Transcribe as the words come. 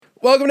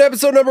Welcome to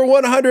episode number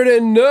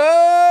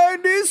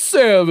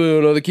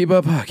 197 of the Keep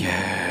Up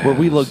Podcast, where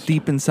we look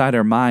deep inside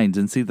our minds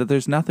and see that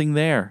there's nothing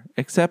there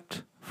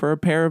except for a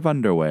pair of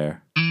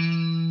underwear.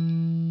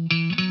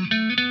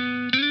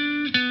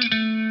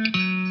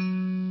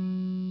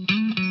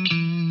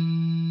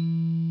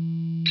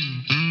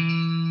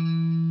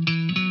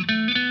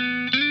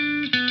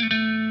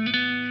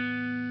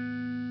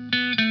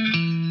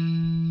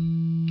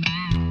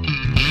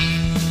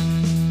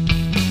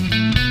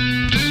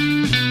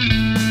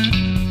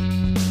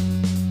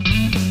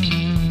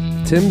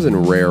 Tim's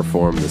in rare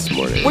form this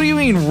morning. What do you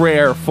mean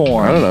rare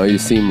form? I don't know. You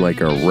seem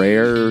like a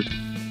rare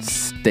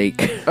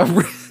steak.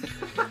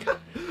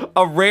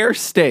 A rare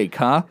steak,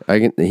 huh?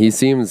 He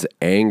seems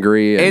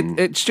angry. And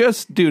It's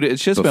just, dude.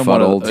 It's just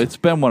befuddled.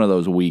 been one of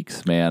those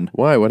weeks, man.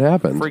 Why? What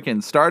happened?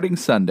 Freaking starting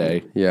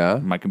Sunday. Yeah.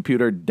 My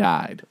computer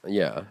died,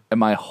 Yeah. and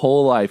my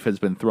whole life has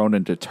been thrown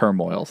into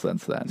turmoil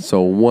since then.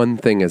 So one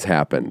thing has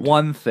happened.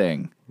 One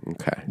thing.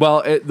 Okay.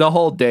 Well, the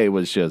whole day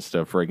was just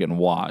a friggin'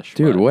 wash,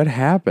 Dude, but what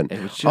happened? It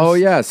was just, Oh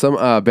yeah, some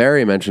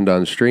Barry mentioned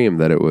on stream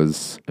that it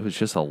was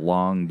just a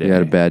long day. he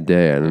had a bad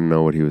day. I didn't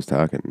know what he was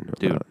talking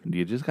Dude, about.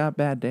 you just got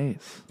bad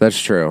days. That's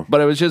true.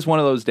 But it was just one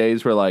of those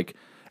days where, like,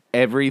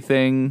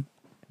 everything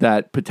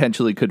that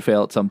potentially could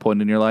fail at some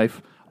point in your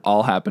life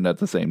all happened at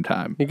the same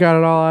time. You got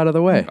it all out of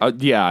the way.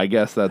 Yeah, I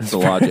guess that's the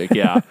logic.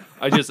 Yeah.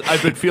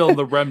 I've been feeling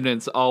the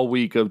remnants all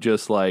week of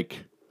just, like,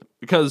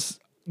 because,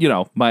 you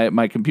know,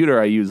 my computer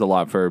I use a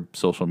lot for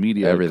social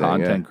media, Everything,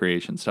 content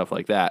creation, stuff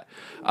like that.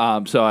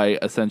 So I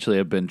essentially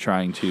have been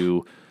trying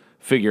to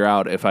figure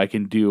out if I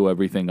can do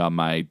everything on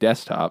my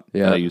desktop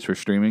that I use for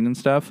streaming and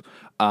stuff.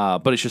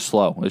 But it's just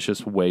slow. It's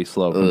just way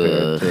slow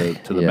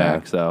compared to the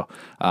Mac. So,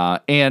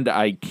 and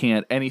I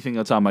can't, anything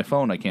that's on my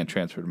phone, I can't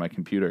transfer to my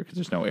computer because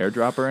there's no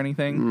AirDrop or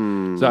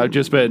anything. So I've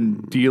just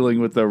been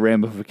dealing with the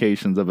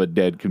ramifications of a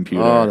dead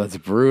computer. Oh, that's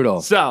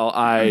brutal. So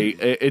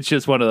it's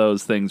just one of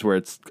those things where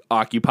it's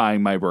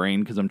occupying my brain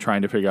because I'm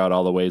trying to figure out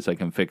all the ways I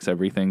can fix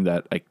everything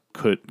that I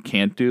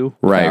can't do.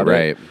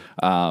 Right.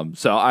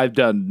 So I've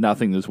done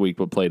nothing this week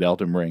but played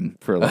Elden Ring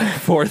for like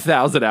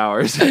 4,000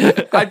 hours.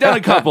 I've done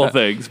a couple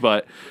things,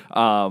 but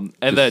then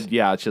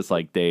it's just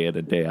like day in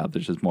and day out.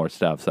 There's just more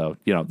stuff. So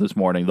this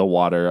morning the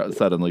water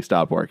suddenly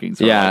stopped working.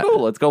 So I'm like,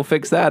 oh, let's go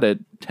fix that at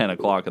 10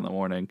 o'clock in the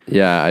morning.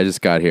 Yeah, I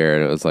just got here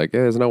and it was like,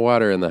 there's no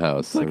water in the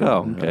house. It's like,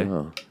 oh, okay.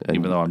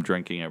 Even though I'm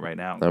drinking it right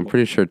now. I'm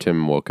pretty sure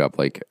Tim woke up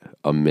like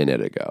a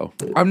minute ago.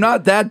 I'm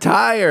not that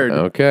tired.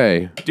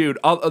 Okay. Dude,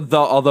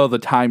 although the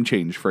time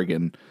change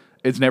friggin',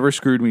 it's never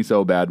screwed me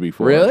so bad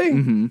before. Really?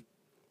 Mm-hmm.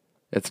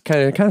 It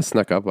kind of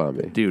snuck up on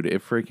me. Dude,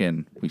 it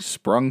freaking, we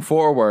sprung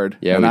forward.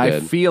 Yeah, and we I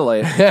did. feel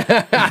it.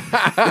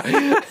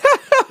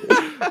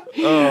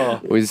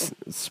 We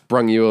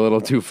sprung you a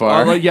little too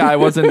far. I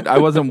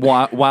wasn't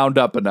wound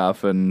up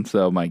enough, and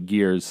so my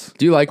gears.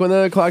 Do you like when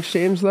the clocks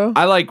change though?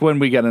 I like when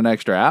we get an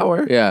extra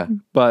hour. Yeah.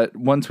 But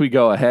once we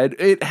go ahead,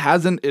 it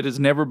has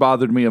never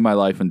bothered me in my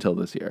life until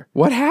this year.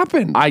 What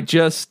happened?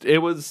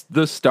 It was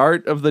the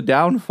start of the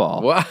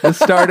downfall. What? The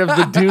start of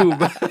the doom.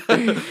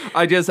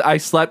 I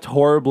slept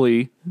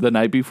horribly the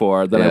night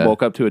before. Then I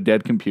woke up to a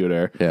dead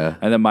computer. Yeah.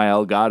 And then my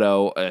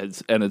Elgato,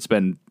 it's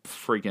been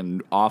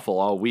freaking awful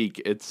all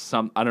week.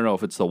 I don't know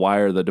if it's the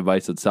wire or the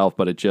device itself,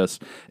 but it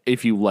just,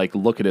 if you like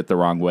look at it the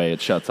wrong way,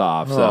 it shuts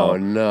off. So oh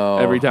no.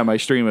 every time I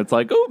stream, it's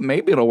like, oh,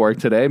 maybe it'll work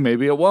today,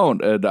 maybe it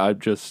won't. And I'm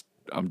just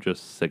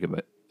sick of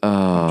it.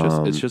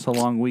 It's just a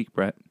long week,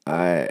 Brett.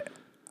 And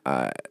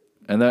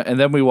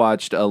then we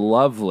watched a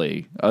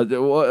lovely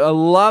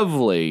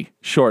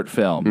short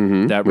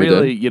film that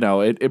really,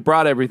 it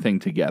brought everything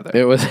together.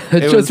 It was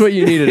just what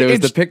you needed. It was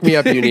the pick me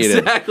up you needed.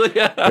 Exactly.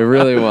 It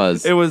really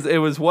was. It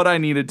was what I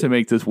needed to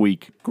make this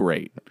week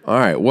great. All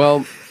right.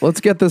 Well,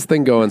 let's get this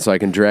thing going so I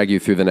can drag you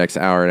through the next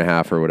hour and a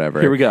half or whatever.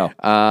 Here we go.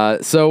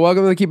 So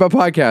welcome to the Keep Up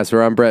Podcast,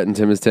 where I'm Brett and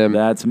Tim is Tim.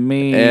 That's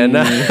me. And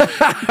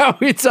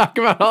we talk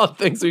about all the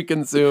things we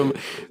consume,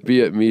 be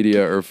it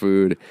media or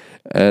food.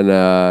 And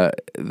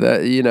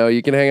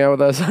you can hang out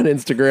with us on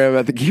Instagram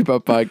at the Keep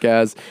Up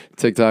Podcast,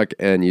 TikTok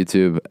and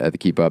YouTube at the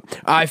Keep Up.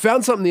 I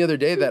found something the other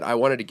day that I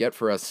wanted to get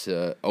for us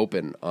to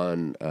open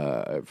on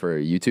for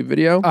a YouTube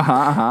video.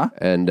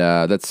 And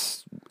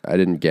I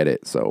didn't get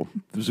it, so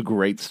it was a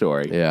great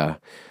story. Yeah,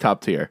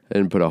 top tier. I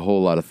didn't put a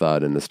whole lot of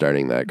thought into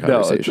starting that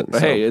conversation. No,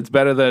 Hey, it's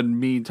better than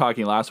me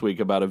talking last week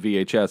about a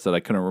VHS that I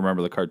couldn't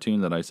remember the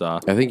cartoon that I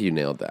saw. I think you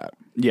nailed that.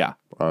 Yeah.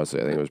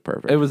 Honestly, I think it was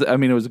perfect. It was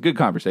a good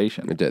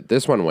conversation. It did.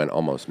 This one went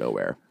almost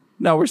nowhere.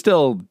 No, we're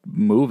still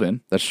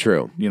moving. That's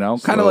true.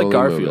 Kind of like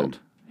Garfield.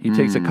 He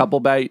takes a couple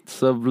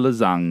bites of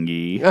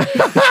lasagna.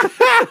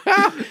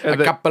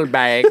 couple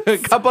bites. a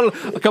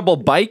couple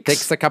bikes.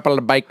 Takes a couple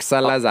of bikes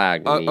of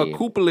lasagna. A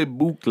couple of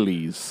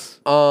booklies.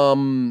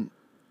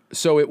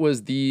 So it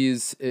was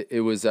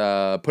it was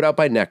put out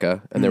by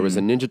NECA, and there was a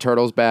Ninja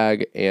Turtles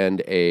bag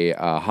and a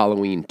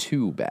Halloween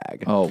 2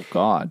 bag. Oh,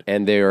 God.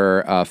 And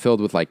they're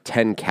filled with like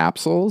 10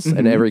 capsules,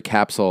 and every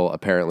capsule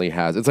apparently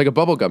has, it's like a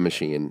bubblegum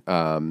machine,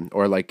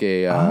 or like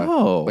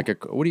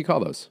what do you call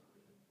those?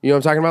 You know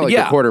what I'm talking about? Like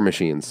the quarter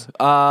machines.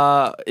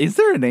 Is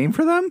there a name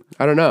for them?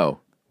 I don't know.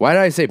 Why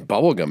did I say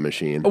bubblegum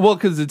machine? Well,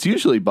 because it's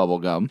usually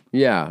bubblegum.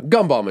 Yeah,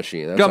 gumball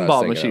machine. That's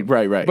Gumball machine,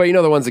 right. But you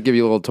know the ones that give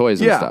you little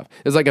toys and stuff.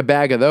 It's like a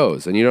bag of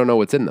those, and you don't know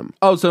what's in them.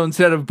 Oh, so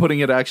instead of putting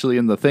it actually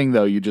in the thing,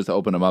 though, you just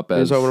open them up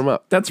as... Just open them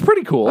up. That's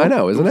pretty cool. I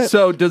know, isn't it?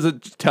 So does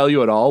it tell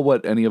you at all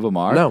what any of them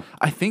are? No.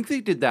 I think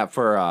they did that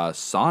for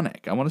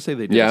Sonic. I want to say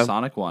they did a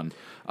Sonic one.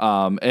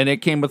 And it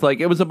came with, like,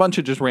 it was a bunch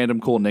of just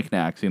random cool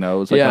knickknacks, you know? It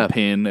was like a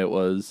pin. It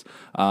was...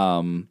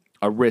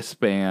 a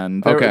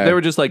wristband. They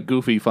were just like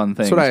goofy, fun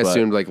things. That's what I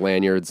assumed, like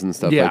lanyards and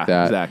stuff like that.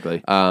 Yeah,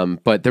 exactly.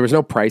 But there was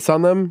no price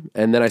on them,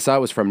 and then I saw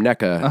it was from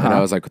NECA, and I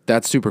was like,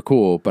 "That's super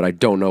cool," but I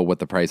don't know what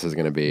the price is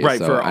going to be. Right,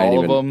 so for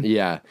all of them.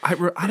 Yeah,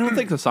 I don't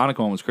think the Sonic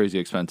one was crazy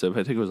expensive.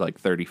 I think it was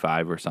like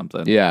 $35 or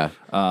something. Yeah.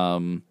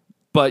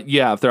 But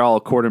yeah, if they're all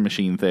quarter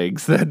machine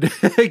things, then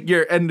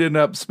you're ending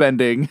up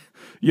spending,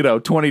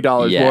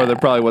 $20 more than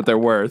probably what they're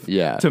worth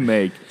to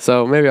make.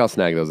 So maybe I'll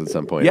snag those at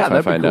some point if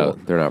I find cool.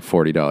 out they're not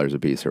 $40 a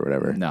piece or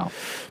whatever. No.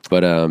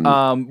 But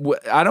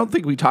I don't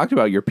think we talked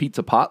about your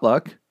pizza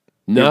potluck.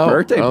 No, your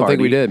birthday party. I don't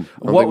think we did.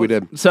 I don't think we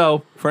did.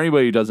 So, for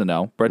anybody who doesn't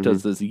know, Brett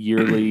does this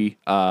yearly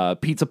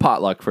pizza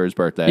potluck for his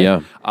birthday.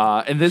 Yeah.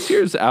 And this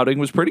year's outing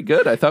was pretty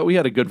good. I thought we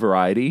had a good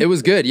variety. It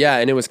was good, yeah,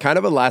 and it was kind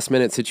of a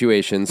last-minute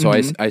situation. So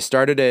I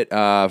started it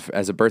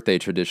as a birthday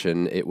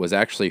tradition. It was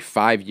actually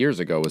 5 years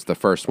ago was the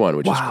first one,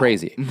 which is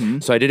crazy.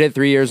 So I did it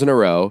 3 years in a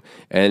row,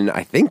 and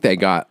I think they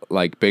got,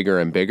 like, bigger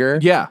and bigger.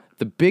 Yeah.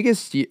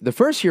 The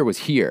first year was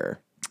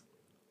here.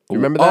 You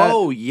remember that?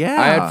 Oh,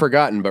 yeah. I had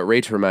forgotten, but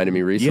Rach reminded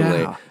me recently.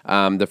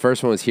 Yeah. The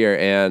first one was here,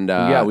 and...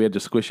 we had to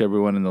squish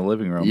everyone in the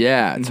living room.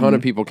 Yeah, a ton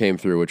of people came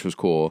through, which was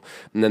cool.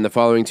 And then the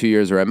following 2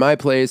 years were at my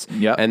place,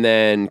 and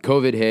then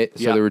COVID hit,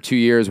 so there were 2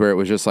 years where it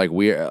was just like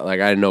weird. Like,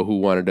 I didn't know who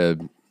wanted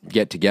to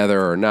get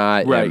together or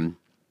not, and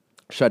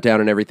shut down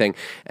and everything.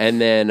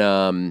 And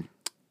then...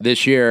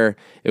 this year,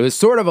 it was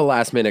sort of a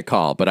last-minute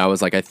call, but I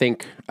was like, I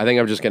think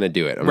I'm just going to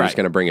do it. I'm just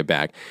going to bring it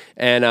back.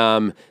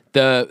 And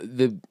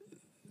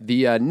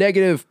the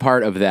negative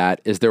part of that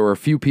is there were a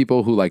few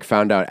people who like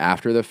found out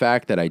after the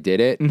fact that I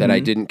did it, that I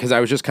didn't, because I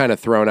was just kind of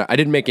thrown out. I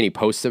didn't make any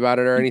posts about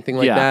it or anything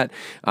like that.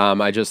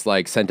 I just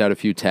like sent out a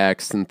few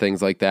texts and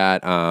things like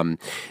that,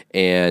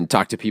 and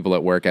talked to people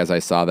at work as I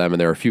saw them.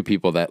 And there were a few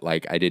people that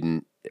like I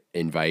didn't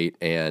invite,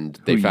 and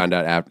they found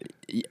out after.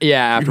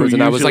 Yeah, afterwards,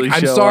 and I was like,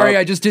 "I'm sorry,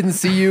 I just didn't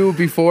see you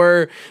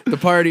before the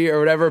party or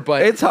whatever."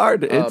 But it's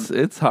hard.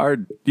 It's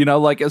hard,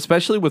 like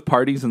especially with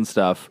parties and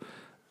stuff.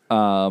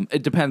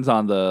 It depends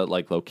on the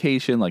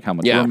location, like how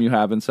much room you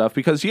have and stuff.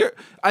 Because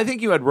I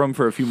think you had room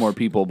for a few more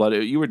people, but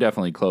you were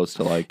definitely close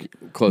to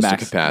to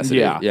capacity.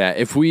 Yeah.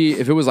 If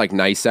it was like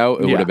nice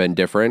out, it would have been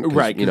different.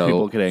 Right,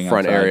 people could hang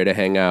front outside. area to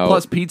hang out.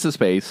 Plus pizza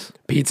space,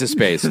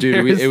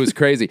 dude. It was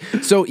crazy.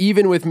 So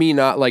even with me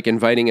not like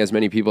inviting as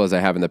many people as I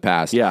have in the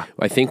past,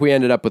 I think we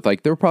ended up with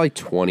there were probably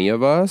 20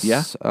 of us.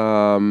 Yeah,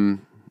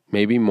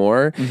 maybe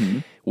more.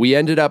 We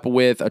ended up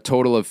with a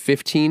total of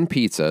 15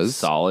 pizzas.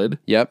 Solid.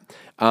 Yep.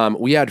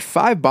 We had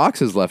 5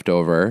 boxes left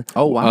over.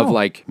 Oh, wow.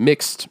 Of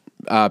mixed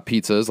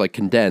pizzas,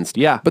 condensed.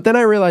 Yeah. But then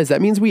I realized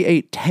that means we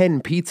ate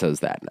 10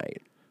 pizzas that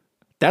night.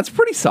 That's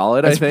pretty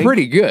solid, I think. That's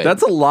pretty good.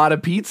 That's a lot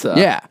of pizza.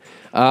 Yeah.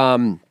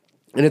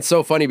 And it's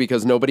so funny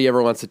because nobody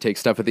ever wants to take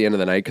stuff at the end of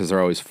the night because they're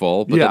always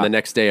full. But then the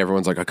next day,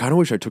 everyone's like, I kind of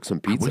wish I took some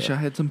pizza. I wish I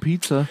had some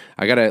pizza.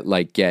 I got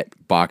to get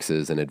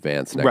boxes in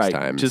advance next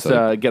time. Just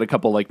get a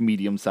couple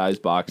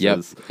medium-sized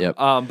boxes. Yep.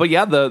 But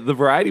yeah, the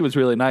variety was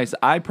really nice.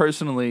 I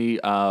personally,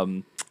 what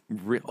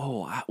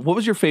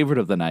was your favorite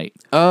of the night?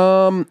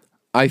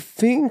 I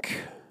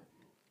think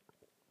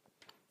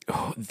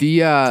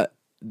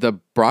the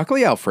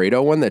broccoli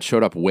Alfredo one that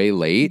showed up way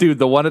late. Dude,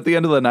 the one at the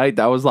end of the night,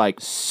 that was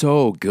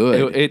so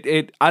good.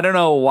 It I don't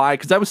know why,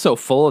 because I was so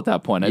full at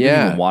that point. I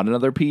didn't even want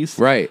another piece.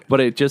 Right. But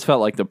it just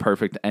felt like the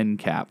perfect end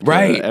cap to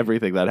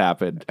everything that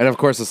happened. And of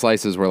course, the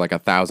slices were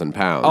 1,000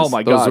 pounds. Oh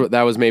my God.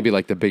 That was maybe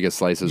the biggest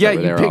slices Yeah,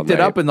 over there you picked it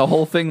up and the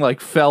whole thing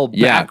fell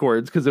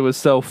backwards because it was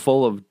so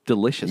full of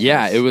deliciousness.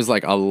 Yeah, it was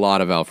a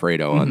lot of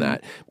Alfredo on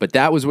that. But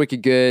that was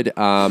wicked good.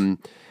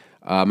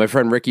 My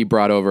friend Ricky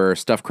brought over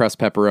stuffed crust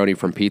pepperoni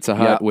from Pizza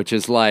Hut, which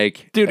is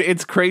dude,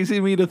 it's crazy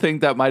to me to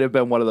think that might have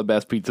been one of the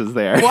best pizzas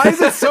there. Why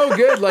is it so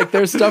good?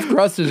 Their stuffed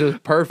crust is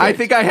just perfect. I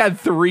think I had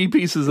 3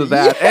 pieces of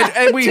that,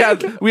 and we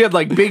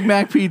had Big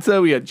Mac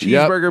pizza, we had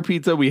cheeseburger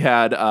pizza, we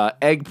had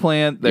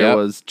eggplant, there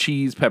was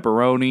cheese,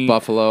 pepperoni,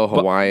 buffalo,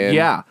 Hawaiian.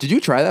 Yeah, did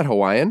you try that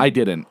Hawaiian? I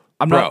didn't.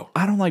 I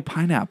don't like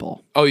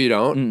pineapple. Oh, you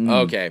don't? Mm-mm.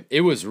 Okay.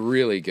 It was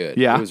really good.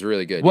 Yeah. It was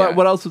really good.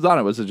 What else was on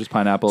it? Was it just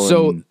pineapple?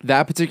 So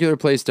that particular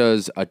place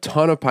does a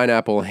ton of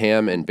pineapple,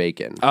 ham, and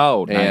bacon.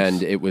 Oh, nice.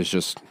 And it was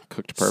just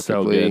cooked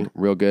perfectly. So good.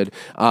 Real good.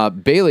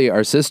 Bailey,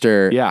 our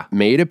sister,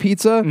 made a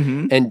pizza,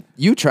 and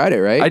you tried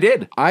it, right? I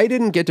did. I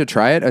didn't get to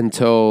try it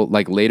until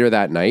later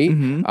that night.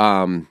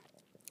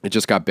 It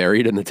just got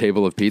buried in the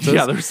table of pizzas.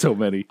 Yeah, there's so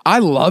many. I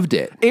loved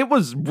it. It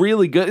was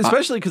really good,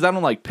 especially because I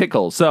don't like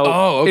pickles. So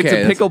okay. It's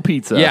a pickle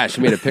pizza. Yeah, she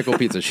made a pickle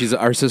pizza.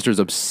 Our sister's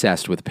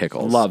obsessed with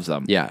pickles. Loves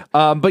them. Yeah.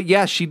 But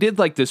yeah, she did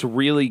like this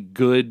really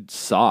good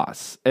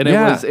sauce. And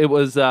it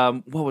was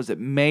what was it?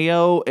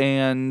 Mayo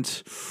and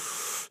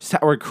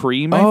sour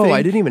cream, I think.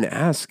 I didn't even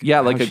ask.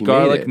 Yeah, like a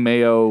garlic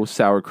mayo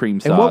sour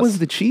cream sauce. And what was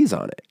the cheese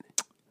on it?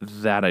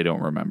 That I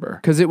don't remember.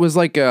 Because it was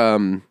like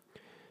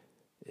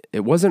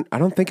it wasn't. I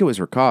don't think it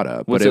was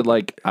ricotta. Was it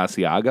like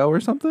Asiago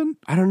or something?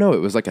 I don't know. It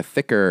was like a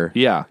thicker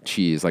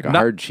cheese, like a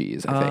hard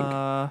cheese, I think.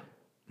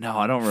 No,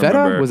 I don't feta?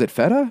 remember. Was it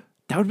feta?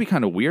 That would be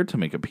kind of weird to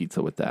make a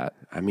pizza with that.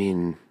 I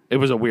mean, it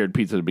was a weird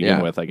pizza to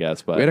begin with, I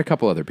guess. But we had a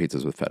couple other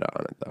pizzas with feta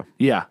on it, though.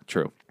 Yeah,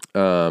 true.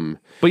 But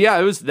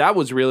yeah, that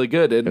was really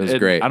good. It was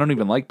great. I don't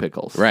even like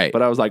pickles, right?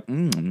 But I was like,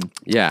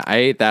 yeah, I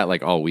ate that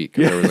like all week.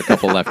 There was a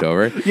couple left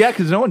over. Yeah,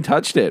 because no one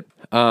touched it.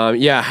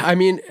 Yeah, I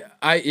mean,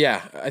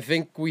 I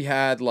think we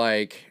had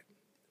like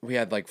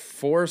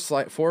 4 or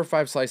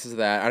 5 slices of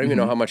that. I don't even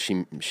know how much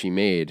she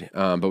made,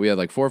 but we had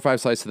like 4 or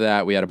 5 slices of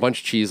that. We had a bunch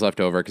of cheese left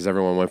over because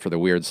everyone went for the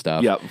weird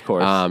stuff. Yep, of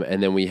course.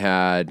 And then we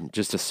had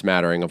just a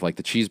smattering of like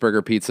the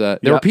cheeseburger pizza.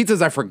 There were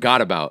pizzas I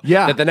forgot about.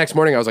 Yeah. That the next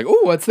morning I was like,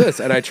 "Ooh, what's this?"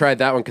 And I tried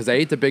that one because I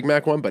ate the Big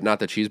Mac one, but not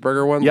the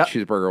cheeseburger one. Yep. The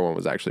cheeseburger one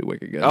was actually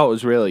wicked good. Oh, it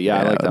was really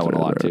I like that one a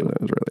lot too.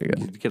 It was really good.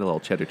 Did you get a little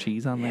cheddar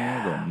cheese on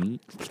there, a little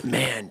meat?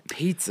 Man,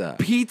 pizza.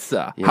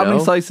 How many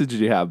slices did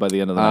you have by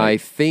the end of the night? I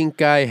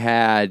think I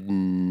had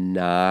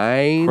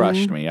 9.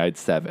 Crushed me. I had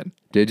 7.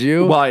 Did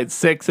you? Well, I had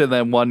 6 and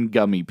then 1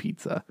 gummy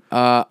pizza.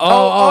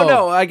 Oh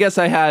no! I guess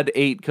I had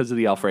 8 because of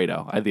the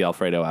Alfredo. I had the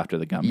Alfredo after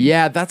the gummy.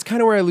 Yeah, that's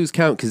kind of where I lose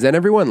count because then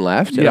everyone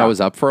left and I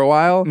was up for a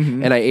while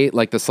and I ate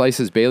like the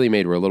slices Bailey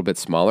made were a little bit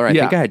smaller. I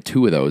think I had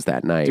 2 of those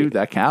that night. Dude,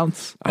 that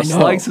counts. A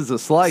slice is a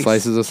slice.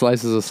 Slice is a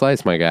slice is a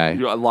slice, my guy.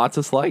 Lots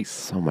of slice.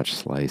 So much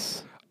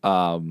slice.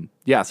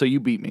 Yeah, so you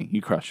beat me.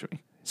 You crushed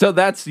me. So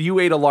you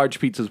ate a large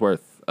pizza's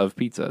worth of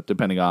pizza,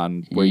 depending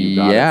on where you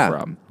got it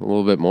from. A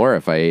little bit more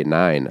if I ate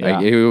 9.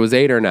 Yeah. It was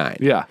 8 or 9.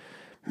 Yeah.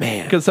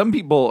 Man. Because some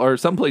people or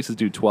some places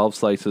do 12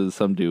 slices,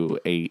 some do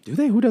 8. Do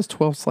they? Who does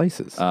 12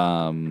 slices?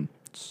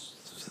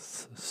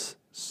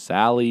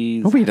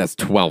 Sally's. Nobody does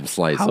 12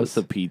 slices. House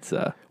of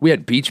Pizza. We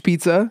had beach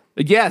pizza.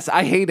 Yes,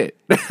 I hate it.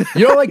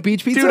 You don't like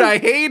beach pizza? Dude, I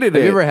hated it.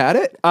 Have you ever had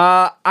it?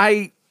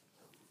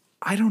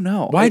 I don't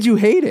know. Why'd you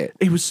hate it?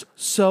 It was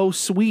so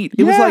sweet.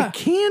 It was like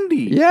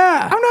candy.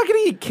 Yeah. I'm not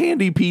going to eat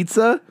candy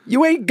pizza.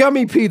 You ate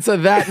gummy pizza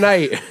that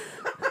night.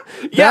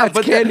 Yeah, That's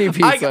but candy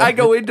pizza. I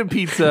go into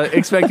pizza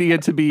expecting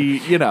it to be,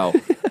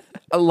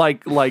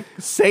 like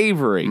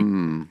savory.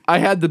 I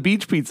had the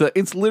beach pizza.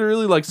 It's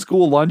literally like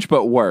school lunch,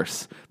 but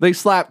worse. They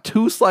slapped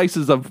 2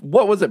 slices of,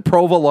 what was it,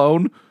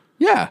 provolone?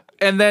 Yeah.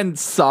 And then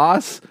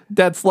sauce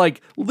that's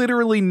like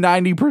literally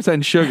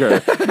 90%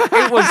 sugar.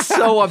 It was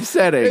so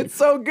upsetting. It's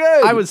so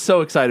good. I was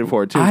so excited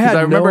for it too. I Because had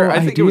I remember, no I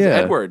think it was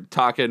idea. Edward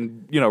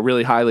talking,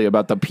 really highly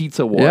about the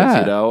pizza wars,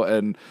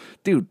 and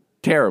dude,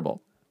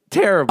 terrible.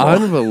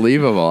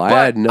 Unbelievable.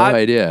 I had no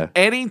idea.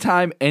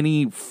 Anytime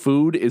any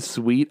food is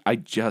sweet,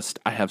 I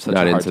have such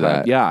Not a hard into time.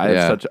 that. Yeah, I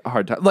have such a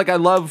hard time. Like I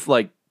love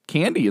like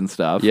candy and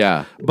stuff.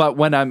 Yeah. But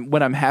when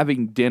I'm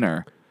having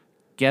dinner,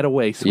 get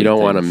away sweet You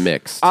don't want things. them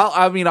mixed.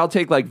 I'll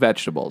take like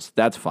vegetables.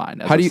 That's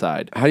fine as a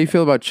side. How do you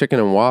feel about chicken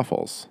and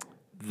waffles?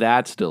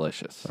 That's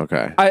delicious.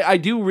 Okay. I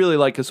do really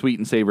like a sweet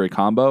and savory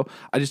combo.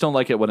 I just don't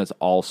like it when it's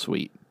all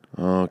sweet.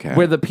 Okay.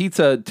 Where the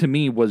pizza, to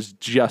me, was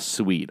just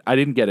sweet. I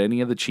didn't get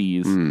any of the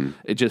cheese.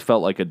 It just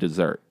felt like a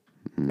dessert,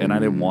 and I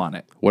didn't want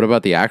it. What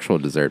about the actual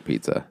dessert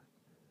pizza?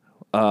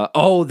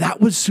 That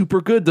was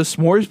super good. The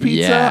s'mores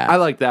pizza, Yeah. I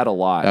like that a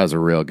lot. That was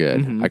real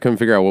good. I couldn't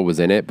figure out what was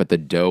in it, but the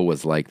dough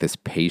was like this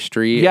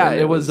pastry. Yeah,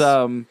 and it was.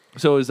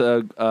 So it was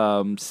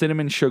a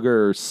cinnamon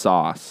sugar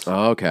sauce.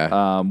 Oh, okay.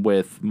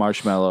 With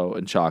marshmallow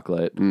and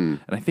chocolate, and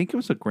I think it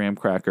was a graham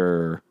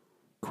cracker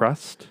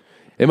crust.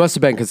 It must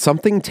have been because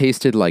something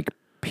tasted like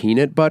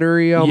peanut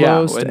buttery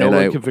almost. and no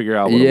one could figure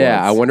out what it was.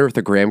 Yeah, I wonder if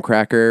the graham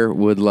cracker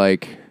would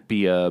like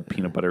be a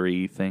peanut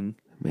buttery thing.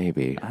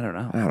 Maybe. I don't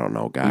know. I don't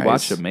know, guys. We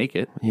watched them make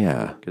it.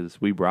 Yeah.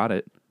 Because we brought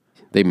it.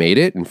 They made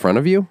it in front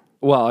of you?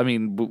 Well, I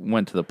mean, we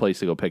went to the place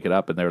to go pick it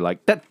up, and they were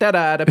like,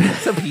 da-da-da,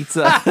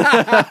 pizza.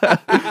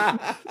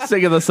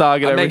 Singing the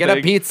song and everything. Making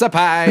a pizza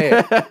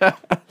pie.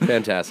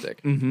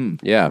 Fantastic.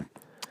 Yeah.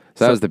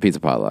 So that was the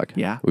pizza potluck.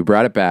 Yeah. We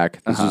brought it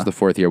back. This was the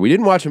 4th year. We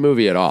didn't watch a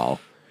movie at all.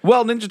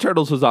 Well, Ninja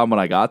Turtles was on when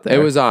I got there.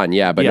 It was on,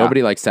 yeah, but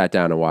nobody like sat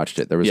down and watched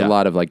it. There was a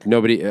lot of like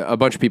a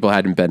bunch of people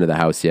hadn't been to the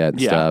house yet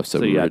and stuff, so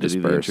we you were had to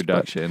do the dispersed.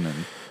 introduction.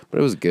 But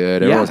it was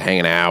good. Everyone was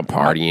hanging out,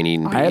 partying,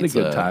 eating pizza. I had a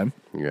good time.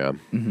 Yeah.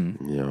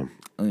 Yeah.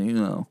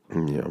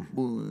 Yeah.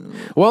 Rolling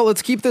Well,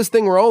 let's keep this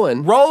thing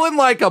rolling.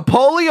 like a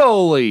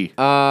polioli.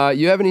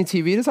 You have any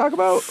TV to talk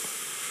about?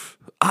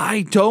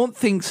 I don't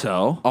think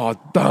so. Oh,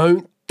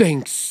 don't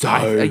think so.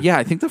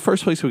 I think the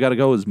first place we got to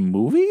go is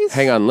movies.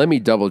 Hang on, let me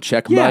double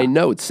check my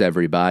notes,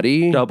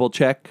 everybody. Double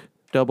check.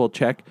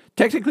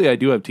 Technically, I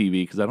do have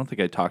TV because I don't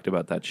think I talked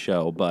about that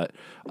show. But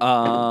let's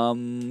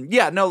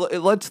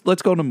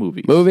go to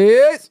movies.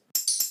 Movies.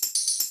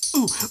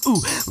 Ooh,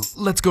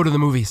 let's go to the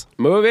movies.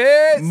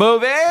 Movies!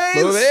 Movies!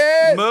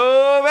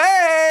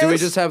 Do we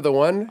just have the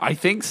one? I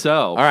think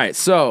so. All right,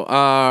 so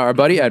our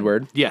buddy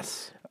Edward,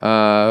 Yes.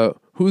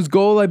 whose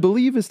goal I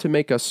believe is to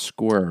make us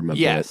squirm a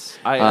Yes.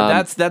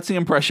 bit. That's the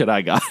impression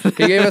I got. He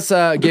gave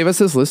us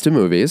this list of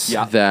movies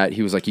Yeah.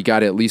 he was like, you got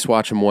to at least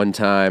watch them one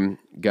time.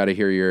 Got to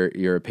hear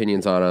your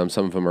opinions on them.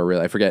 Some of them are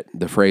really, I forget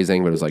the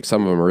phrasing, but it was like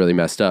some of them are really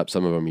messed up.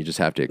 Some of them you just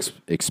have to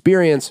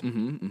experience.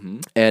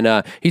 And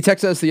he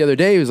texted us the other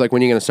day. He was like,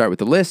 when are you going to start with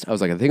the list? I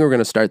was like, I think we're going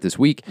to start this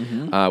week,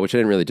 which I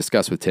didn't really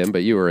discuss with Tim,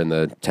 but you were in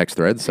the text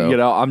thread. So,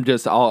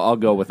 I'll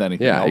go with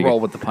anything. Yeah, I'll roll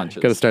with the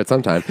punches. got to start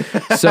sometime.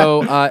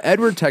 So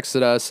Edward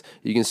texted us,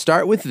 you can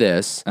start with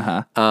this.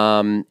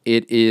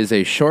 It is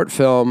a short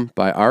film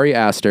by Ari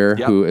Aster,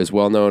 who is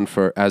well known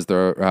as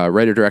the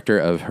writer-director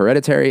of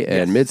Hereditary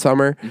and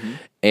Midsommar.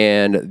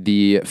 And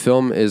the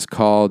film is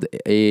called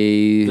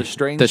The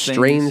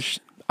Strange.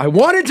 I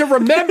wanted to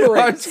remember it.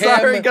 I'm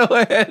sorry. Go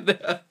ahead.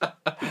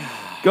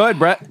 Go ahead,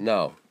 Brett.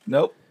 No.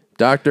 Nope.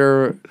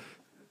 Dr.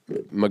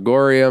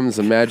 Megorium's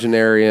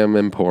Imaginarium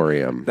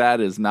Emporium.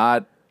 That is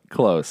not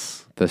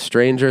close. The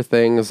Stranger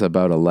Things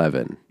About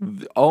 11.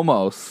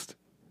 Almost.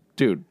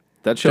 Dude,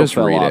 that show Just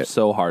fell read off it.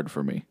 so hard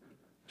for me.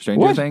 Stranger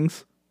What?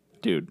 Things?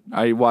 Dude,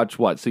 I watched,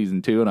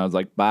 season 2, and I was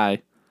like,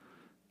 bye.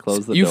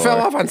 Close the You door. fell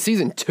off on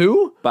season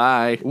 2?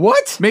 Bye.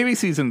 What? Maybe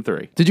season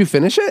 3. Did you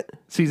finish it?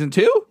 Season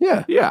 2?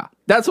 Yeah. Yeah.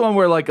 That's the one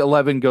where,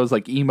 11 goes,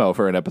 emo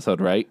for an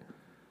episode, right?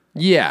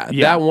 Yeah,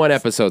 Yeah. that one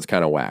episode's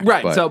kind of whack.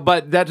 Right. But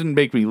But that didn't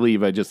make me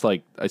leave. I just,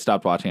 I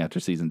stopped watching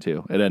after season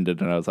 2. It ended,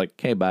 and I was like,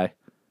 okay, bye.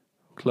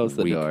 Close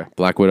the door.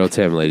 Black Widow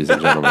Tim, ladies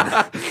and gentlemen.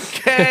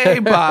 Okay,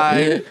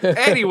 bye.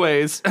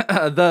 Anyways,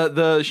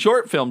 the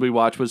short film we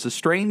watched was The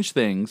Strange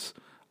Things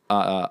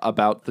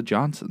about the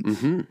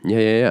Johnsons.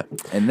 Yeah.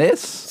 And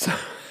this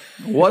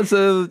was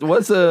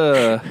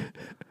a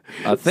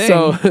thing.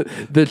 So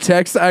the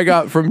text I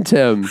got from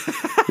Tim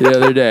the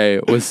other day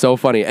was so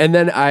funny. And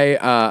then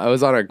I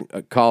was on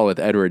a call with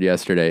Edward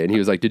yesterday, and he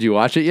was like, "Did you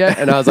watch it yet?"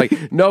 And I was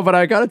like, "No, but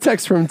I got a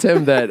text from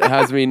Tim that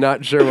has me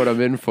not sure what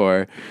I'm in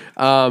for."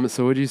 So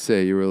what'd you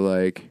say? You were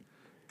like,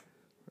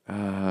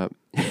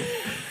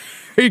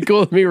 are you cool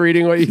with me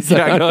reading what you said?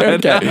 Yeah, go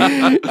ahead.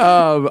 Okay.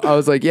 I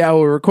was like, yeah,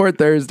 we'll record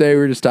Thursday. We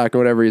were just talking,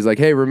 whatever. He's like,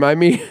 hey, remind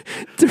me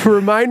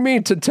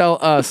to tell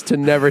us to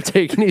never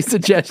take any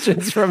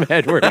suggestions from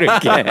Edward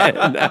again.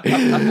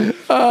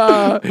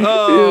 He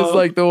was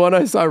like, the one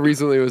I saw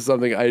recently was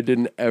something I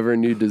didn't ever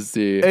need to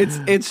see.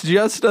 It's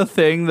just a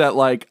thing that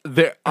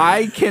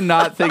I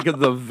cannot think of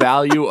the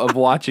value of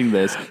watching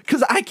this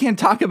because I can't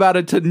talk about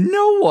it to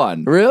no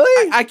one.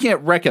 Really? I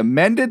can't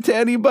recommend it to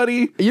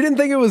anybody. You didn't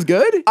think it was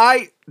good?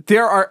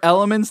 There are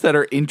elements that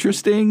are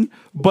interesting,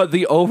 but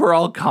the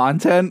overall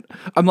content,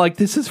 I'm like,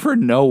 this is for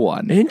no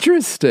one.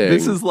 Interesting.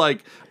 This is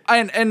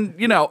and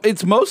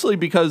it's mostly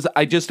because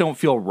I just don't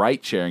feel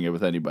right sharing it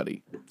with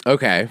anybody.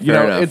 okay.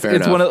 Fair enough.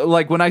 It's one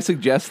of when I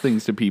suggest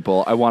things to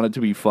people, I want it to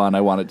be fun.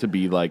 I want it to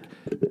be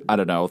I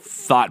don't know,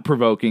 thought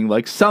provoking,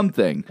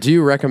 something. Do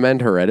you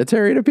recommend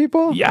Hereditary to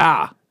people?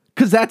 Yeah,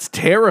 because that's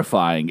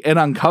terrifying and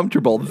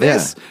uncomfortable.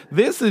 This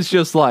is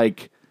just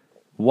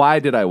why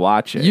did I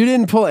watch it? You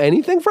didn't pull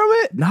anything from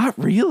it? Not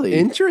really.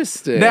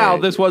 Interesting. Now,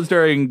 this was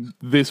during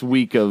this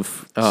week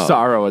of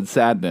sorrow and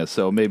sadness,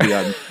 so maybe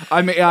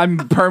I'm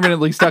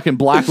permanently stuck in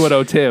Black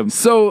Widow Tim.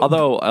 So,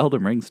 although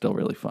Elden Ring's still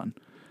really fun.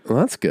 Well,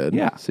 that's good.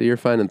 Yeah. So you're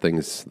finding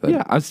things that...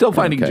 Yeah, I'm still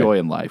finding Okay. joy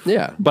in life.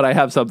 Yeah. But I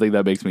have something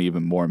that makes me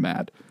even more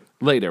mad.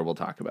 Later, we'll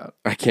talk about.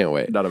 I can't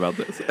wait. Not about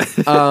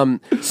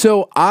this.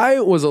 So I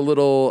was a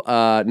little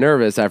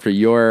nervous after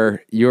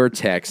your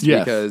text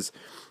Yes. because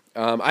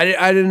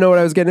I didn't know what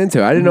I was getting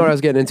into. I didn't know what I was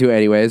getting into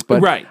anyways,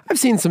 but Right. I've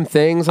seen some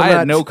things. I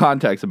had no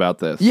context about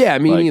this. Yeah,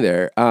 me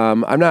neither.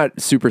 I'm not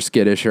super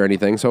skittish or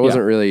anything, so I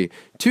wasn't really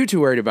too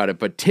worried about it.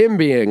 But Tim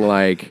being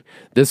like,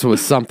 this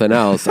was something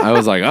else, I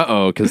was like,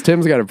 uh-oh, because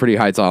Tim's got a pretty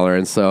high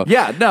tolerance. So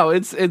Yeah, no,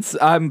 it's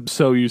I'm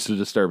so used to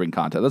disturbing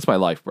content. That's my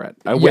life, Brett.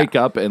 I wake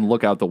up and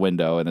look out the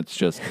window and it's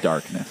just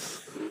darkness.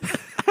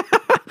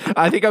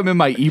 I think I'm in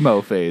my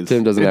emo phase.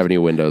 Tim doesn't have any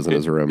windows in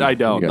his room. I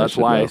don't. You guys That's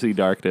should why know. I see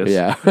darkness.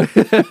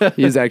 Yeah.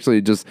 He's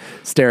actually just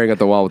staring at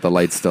the wall with the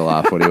lights still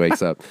off when he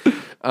wakes up.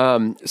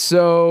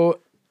 So,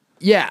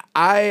 yeah,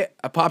 I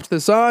popped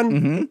this on.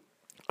 Mm-hmm.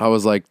 I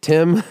was like,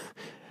 Tim,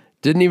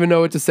 didn't even know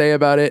what to say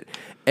about it.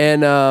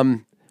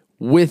 And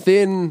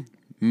within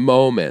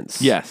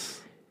moments,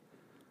 Yes.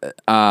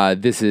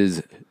 this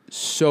is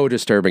so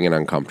disturbing and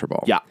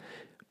uncomfortable. Yeah.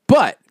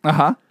 But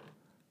Uh-huh.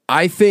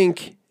 I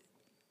think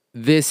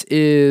this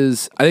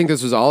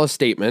was all a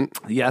statement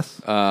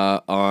Yes.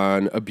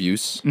 on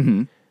abuse.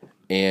 Mm-hmm.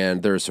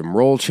 And there's some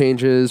role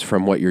changes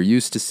from what you're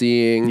used to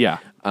seeing Yeah.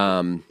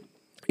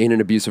 in an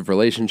abusive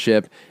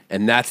relationship.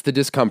 And that's the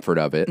discomfort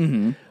of it.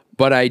 Mm-hmm.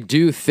 But I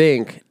do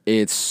think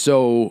it's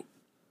so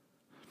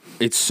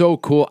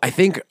cool. I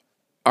think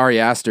Ari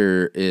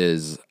Aster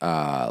is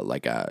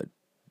like a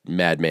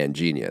madman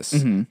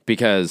genius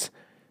because,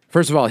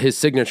 first of all, his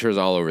signature is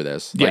all over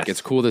this. Yes. Like,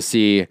 it's cool to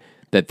see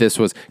that this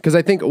was, because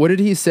I think, what did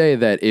he say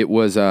that it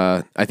was,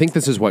 I think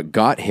this is what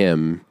got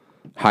him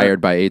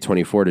hired by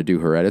A24 to do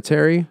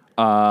Hereditary.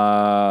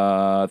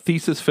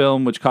 Thesis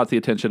film which caught the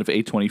attention of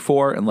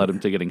A24 and led him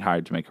to getting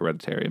hired to make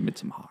Hereditary and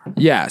Midsommar.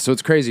 Yeah, so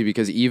it's crazy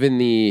because even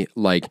the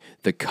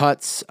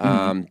cuts,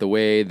 the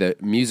way the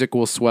music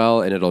will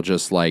swell and it'll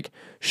just like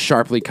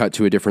sharply cut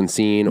to a different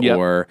scene,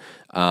 or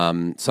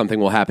something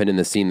will happen in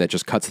the scene that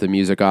just cuts the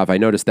music off. I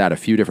noticed that a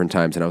few different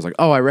times, and I was like,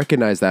 oh, I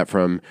recognize that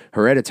from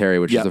Hereditary,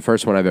 which is the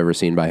first one I've ever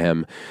seen by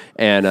him.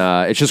 And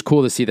it's just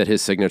cool to see that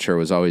his signature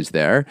was always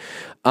there.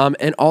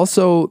 And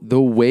also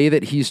the way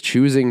that he's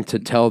choosing to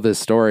tell this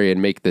story and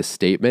make this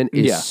statement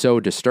is so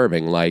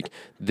disturbing. Like,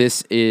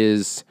 this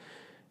is,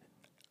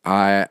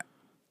 I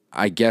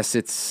guess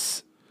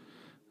it's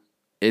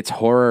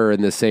horror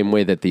in the same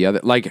way that the other,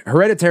 like,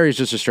 Hereditary is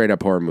just a straight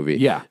up horror movie.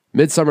 Yeah.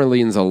 Midsommar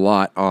leans a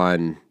lot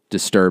on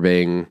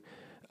disturbing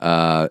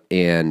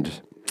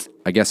and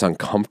I guess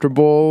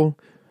uncomfortable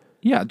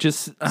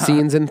just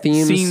scenes and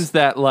themes. Scenes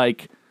that,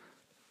 like,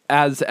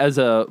 as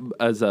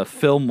a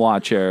film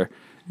watcher,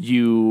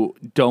 you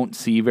don't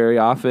see very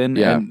often.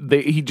 Yeah. And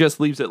he just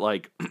leaves it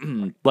like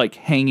like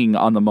hanging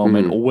on the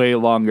moment way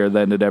longer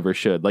than it ever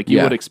should. Like,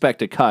 you would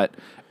expect a cut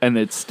and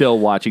it's still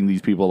watching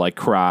these people like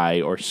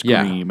cry or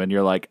scream, and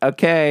you're like,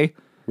 okay,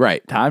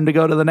 right, time to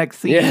go to the next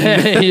scene.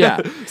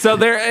 Yeah. So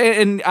there,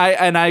 and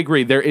I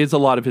agree, there is a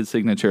lot of his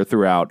signature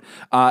throughout.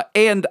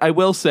 And I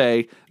will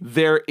say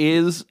there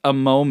is a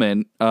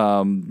moment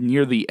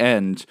near the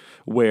end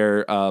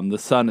where the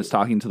son is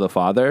talking to the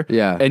father,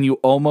 and you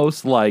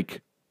almost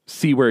like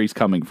see where he's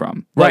coming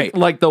from, right?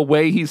 Like the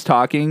way he's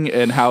talking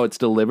and how it's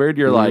delivered,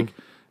 you're like,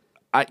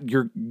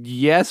 you're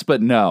yes,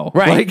 but no.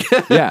 Right.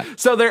 Like,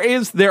 so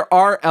there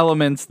are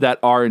elements that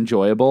are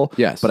enjoyable.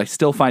 Yes. But I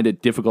still find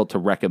it difficult to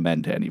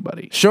recommend to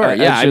anybody. Sure.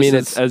 I mean,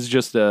 it's as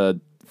just a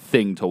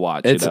thing to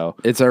watch.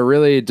 It's a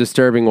really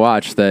disturbing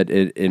watch that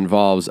it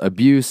involves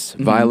abuse,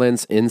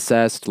 violence,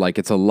 incest. Like,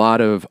 it's a lot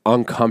of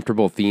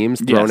uncomfortable themes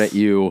thrown at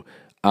you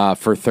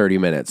for 30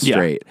 minutes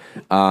straight.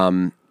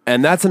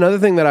 And that's another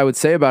thing that I would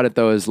say about it,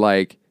 though, is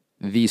like,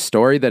 the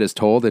story that is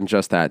told in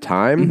just that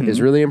time is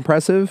really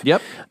impressive.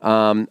 Yep.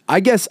 I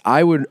guess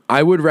I would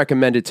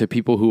recommend it to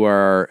people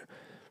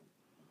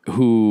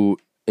who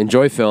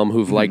enjoy film,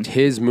 who've liked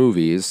his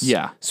movies,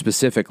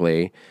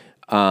 specifically,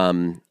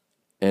 and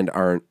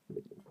aren't.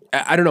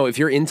 I don't know if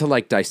you're into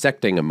like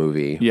dissecting a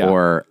movie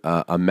or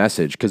a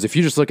message, because if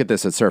you just look at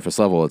this at surface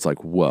level, it's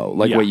like, whoa,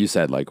 like what you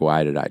said, like,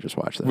 why did I just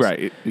watch this?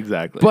 Right,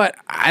 exactly. But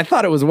I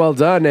thought it was well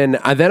done, and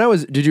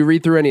then did you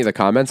read through any of the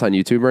comments on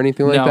YouTube or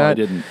anything like that? No, I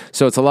didn't.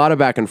 So it's a lot of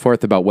back and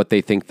forth about what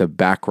they think the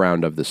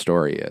background of the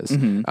story is,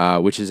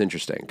 which is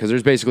interesting, because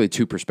there's basically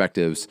two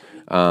perspectives.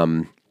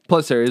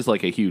 Plus, there is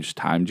like a huge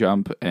time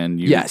jump,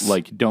 and you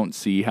like don't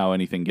see how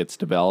anything gets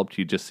developed.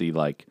 You just see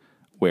like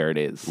where it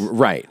is.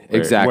 Right,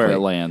 exactly. Where it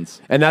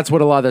lands. And that's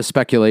what a lot of the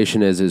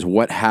speculation is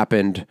what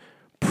happened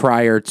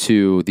prior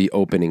to the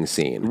opening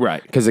scene.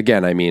 Right. Because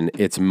again, I mean,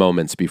 it's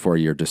moments before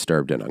you're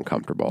disturbed and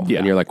uncomfortable. Yeah.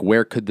 And you're like,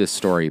 where could this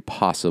story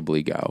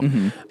possibly go?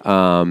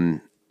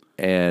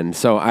 And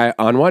so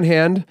on one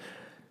hand,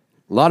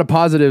 a lot of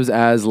positives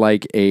as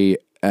like a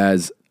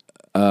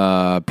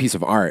piece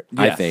of art,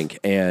 I think,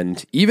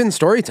 and even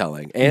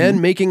storytelling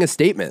and making a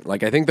statement.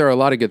 Like, I think there are a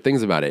lot of good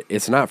things about it.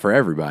 It's not for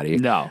everybody.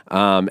 No.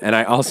 And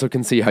I also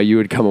can see how you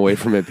would come away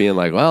from it being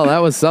like, well, that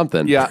was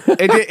something. Yeah.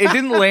 It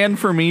didn't land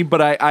for me,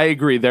 but I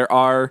agree. There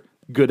are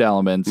good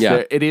elements.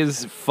 Yeah. It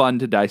is fun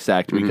to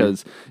dissect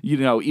because, you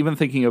know, even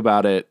thinking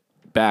about it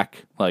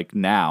back like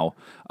now,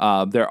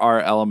 there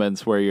are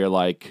elements where you're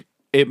like,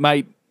 it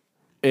might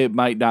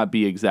not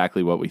be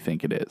exactly what we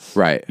think it is.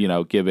 Right. You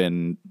know,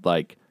 given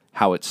like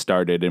how it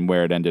started and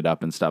where it ended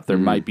up and stuff. There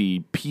might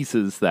be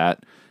pieces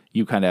that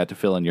you kind of had to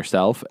fill in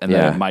yourself, and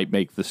then it might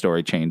make the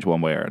story change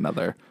one way or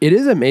another. It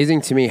is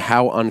amazing to me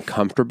how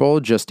uncomfortable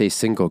just a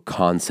single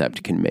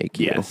concept can make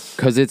you. Yes.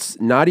 Because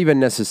it's not even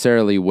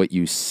necessarily what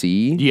you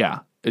see. Yeah.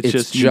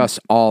 It's just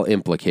all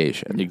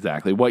implication.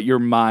 Exactly. What your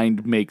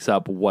mind makes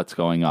up what's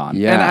going on.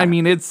 Yeah. And I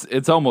mean,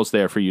 it's almost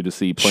there for you to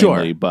see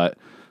plainly, but...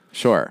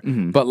 Sure.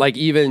 But like,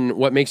 even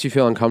what makes you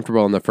feel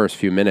uncomfortable in the first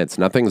few minutes,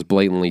 nothing's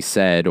blatantly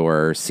said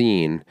or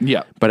seen.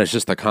 Yeah. But it's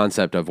just the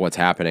concept of what's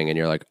happening, and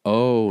you're like,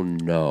 oh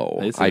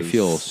no, I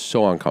feel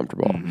so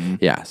uncomfortable.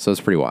 Yeah. So it's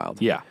pretty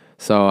wild. Yeah.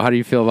 So how do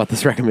you feel about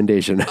this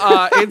recommendation?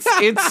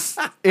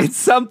 It's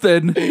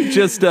something.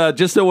 Just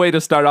a way to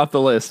start off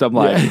the list. I'm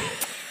like,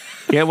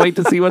 can't wait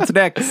to see what's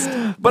next.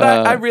 But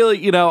I really,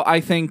 you know,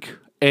 I think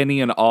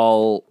any and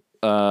all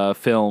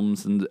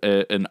films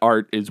and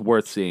art is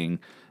worth seeing.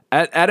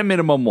 At a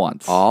minimum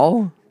once.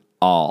 All?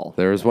 All.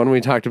 There was one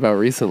we talked about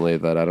recently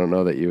that I don't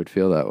know that you would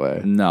feel that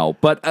way. No,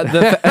 but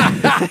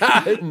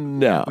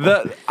no.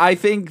 I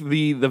think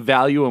the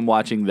value in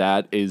watching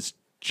that is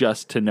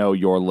just to know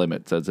your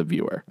limits as a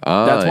viewer.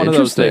 That's one of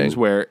those things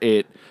where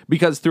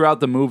because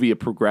throughout the movie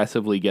it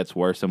progressively gets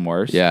worse and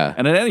worse. Yeah.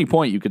 And at any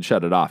point you could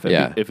shut it off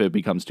if it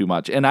becomes too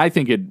much. And I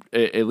think it,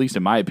 at least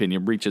in my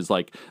opinion, reaches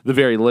like the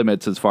very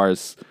limits as far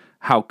as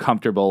how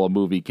comfortable a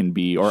movie can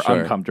be, or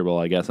uncomfortable,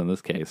 I guess, in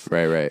this case.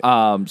 Right.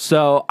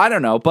 So I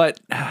don't know,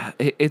 but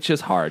it's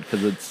just hard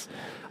because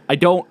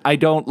I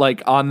don't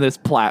like on this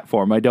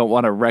platform. I don't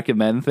want to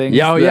recommend things.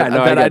 Yeah, that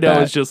I know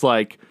that. is just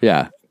like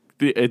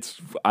it's.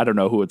 I don't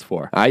know who it's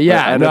for. I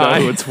don't know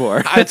who it's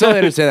for. I totally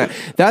understand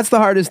that. That's the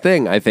hardest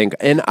thing, I think,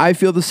 and I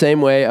feel the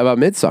same way about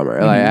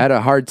Midsummer. Like, I had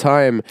a hard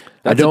time.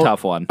 That's a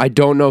tough one. I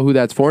don't know who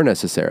that's for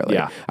necessarily.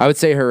 Yeah. I would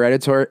say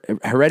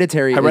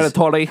Hereditary is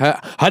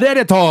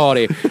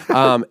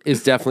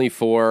definitely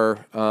for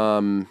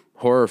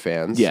horror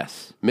fans.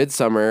 Yes.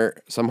 Midsummer,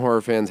 some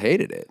horror fans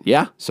hated it.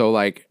 Yeah. So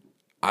like,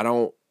 I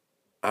don't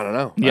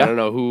know. Yeah. I don't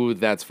know who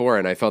that's for,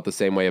 and I felt the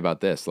same way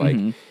about this. Like,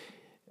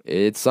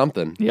 it's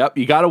something. Yep.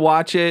 You got to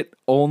watch it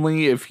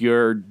only if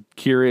you're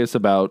curious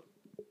about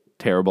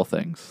terrible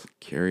things.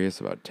 Curious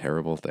about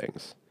terrible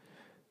things.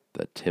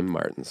 The Tim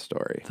Martin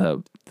story.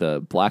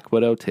 The Black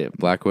Widow Tim.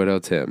 Black Widow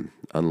Tim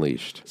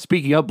Unleashed.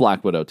 Speaking of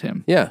Black Widow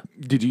Tim. Yeah.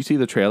 Did you see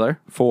the trailer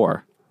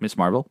for Miss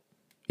Marvel?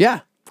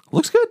 Yeah.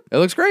 Looks good. It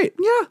looks great.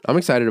 Yeah. I'm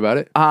excited about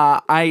it.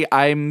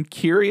 I'm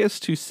curious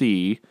to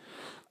see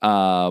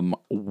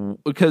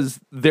because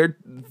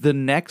the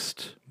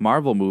next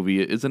Marvel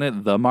movie, isn't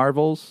it The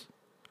Marvels?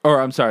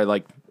 Or I'm sorry,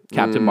 like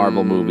Captain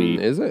Marvel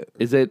movie. Is it?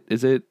 Is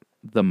it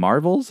The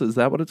Marvels? Is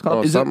that what it's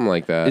called? Oh, something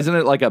like that. Isn't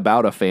it like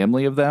about a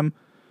family of them?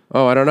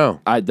 Oh, I don't know.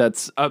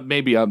 That's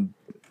maybe I'm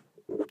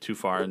too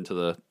far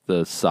into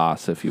the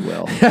sauce, if you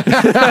will.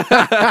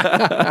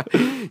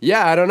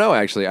 Yeah, I don't know,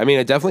 actually. I mean,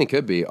 it definitely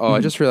could be. Oh, I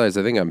just realized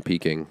I think I'm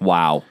peaking.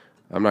 Wow.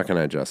 I'm not going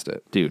to adjust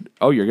it. Dude.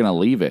 Oh, you're going to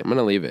leave it. I'm going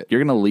to leave it. You're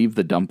going to leave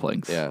the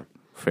dumplings. Yeah.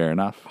 Fair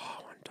enough. Oh,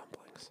 I want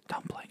dumplings.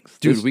 Dumplings.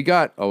 Dude,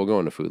 we'll go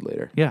into food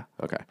later. Yeah.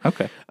 Okay.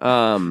 Okay.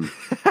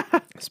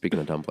 Speaking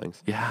of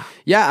dumplings. Yeah.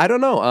 Yeah, I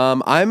don't know.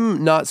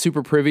 I'm not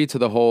super privy to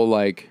the whole,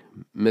 like,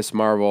 Miss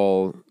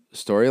Marvel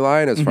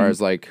storyline as far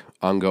as, like,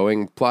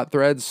 ongoing plot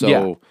threads.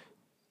 So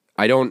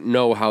I don't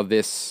know how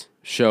this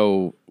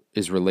show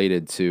is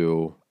related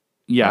to...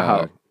 Yeah.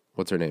 How?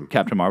 What's her name?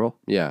 Captain Marvel?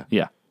 Yeah.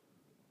 Yeah.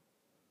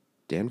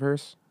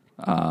 Danvers?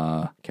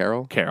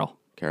 Carol? Carol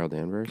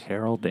Danvers?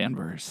 Carol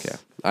Danvers. Yeah.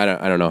 I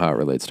don't know how it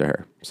relates to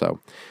her. So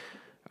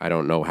I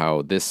don't know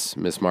how this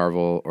Miss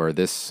Marvel or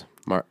this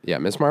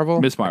Miss Marvel?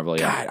 Miss Marvel,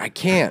 yeah. God, I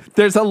can't.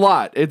 There's a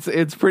lot. It's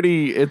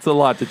a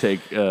lot to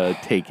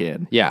take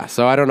in. Yeah,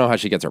 so I don't know how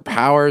she gets her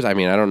powers. I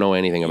mean, I don't know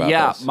anything about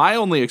this. My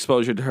only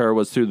exposure to her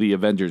was through the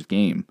Avengers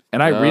game,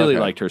 and I really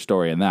liked her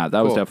story in that.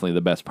 That was Cool. definitely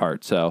the best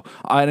part. So,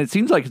 and it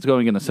seems like it's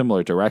going in a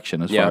similar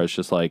direction as far as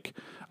just like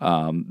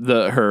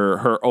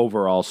her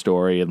overall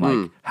story and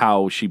like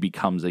how she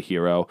becomes a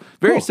hero.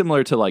 Very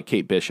similar to like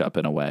Kate Bishop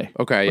in a way.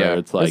 Okay, yeah.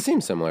 It's like it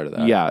seems similar to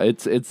that. yeah,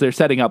 it's they're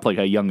setting up like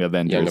a young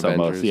Avengers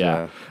almost.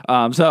 Yeah.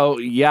 So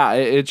yeah,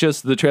 it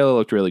just the trailer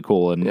looked really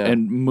cool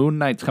and Moon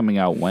Knight's coming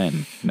out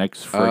when?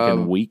 Next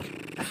freaking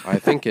week? I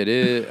think it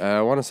is.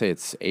 I want to say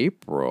it's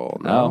April.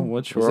 No,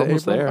 which Is we're it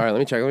almost April? there. All right, let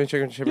me check.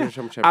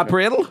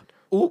 April?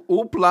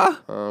 Oopla.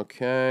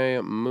 Okay,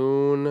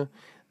 Moon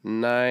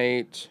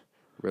Knight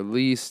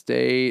release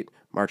date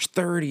March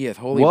 30th.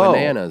 Holy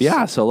bananas!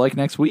 Yeah, so like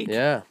next week.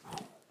 Yeah,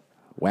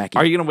 wacky.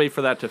 Are you gonna wait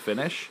for that to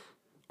finish,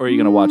 or are you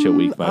gonna watch it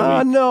week by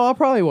week? No, I'll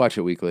probably watch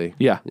it weekly.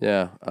 Yeah,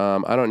 Yeah.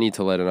 I don't need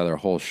to let another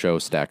whole show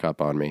stack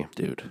up on me.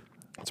 dude.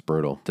 It's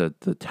brutal. The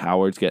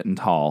tower's getting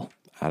tall.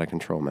 Out of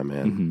control, my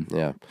man.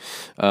 Yeah.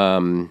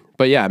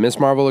 But yeah, Miss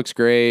Marvel looks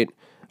great.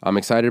 I'm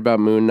excited about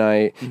Moon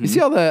Knight. You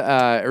see all the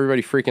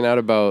everybody freaking out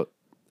about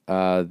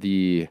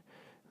the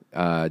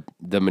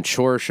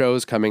mature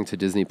shows coming to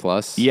Disney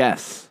Plus?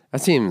 Yes.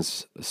 That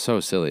seems so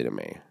silly to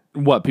me.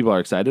 What, people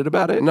are excited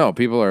about it? No,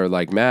 people are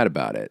like mad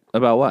about it.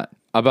 About what?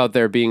 About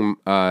there being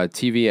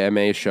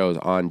TVMA shows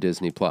on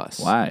Disney Plus.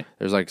 Why?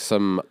 There's like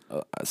some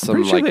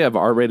Pretty sure like they have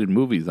R-rated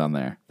movies on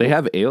there. They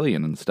have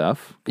Alien and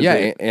stuff.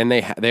 yeah, and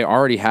they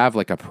already have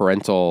like a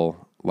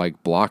parental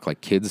like block,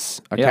 like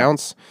kids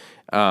accounts.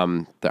 I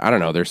don't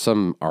know. There's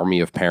some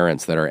army of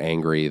parents that are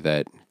angry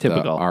that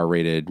Typical. the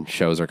R-rated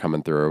shows are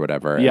coming through or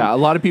whatever. Yeah, a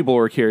lot of people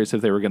were curious if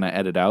they were going to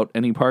edit out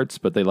any parts,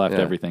 but they left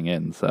everything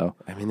in. So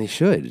I mean, they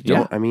should.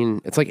 Yeah. I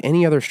mean, it's like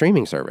any other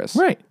streaming service,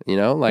 right? You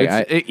know,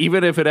 like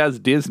even if it has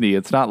Disney,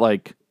 it's not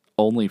like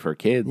only for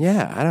kids.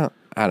 yeah,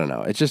 I don't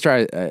know. It's just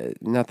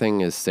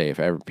nothing is safe.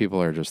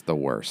 People are just the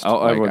worst. Oh,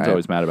 Like, everyone's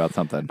always mad about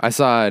something. I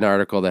saw an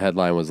article. The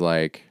headline was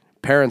like,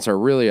 "Parents are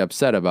really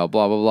upset about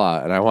blah blah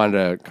blah," and I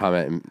wanted to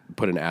comment and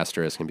put an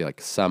asterisk and be like,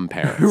 "Some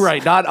parents,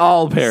 Right? Not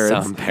all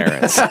parents. Some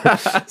parents."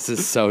 This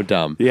is so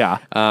dumb. Yeah.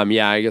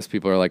 Yeah. I guess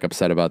people are like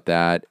upset about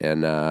that.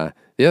 And the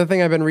other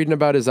thing I've been reading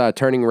about is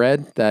Turning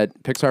Red,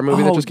 that Pixar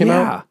movie that just came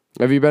out.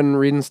 Have you been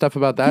reading stuff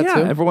about that Yeah,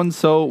 too?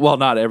 everyone's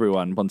not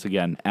everyone. Once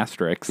again,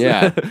 asterisks.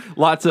 Yeah.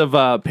 Lots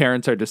of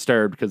parents are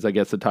disturbed because I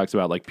guess it talks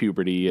about like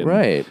puberty and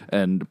Right.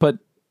 But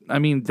I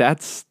mean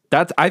that's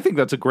I think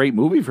that's a great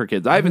movie for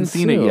kids. I haven't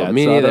seen it yet.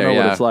 Me so neither, I don't know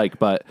yeah. what it's like,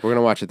 but We're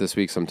gonna watch it this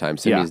week sometime.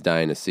 Simi's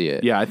dying to see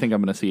it. yeah, I think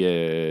I'm gonna see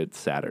it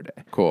Saturday.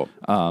 Cool.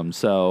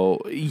 So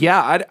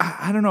yeah,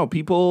 I don't know.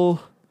 People,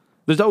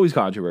 there's always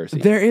controversy.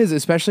 There is,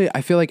 especially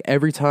I feel like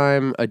every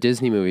time a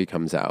Disney movie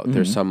comes out,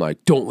 there's some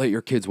like, don't let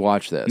your kids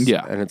watch this.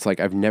 Yeah. And it's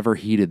like, I've never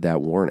heeded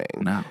that warning.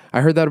 No.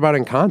 I heard that about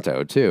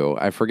Encanto too.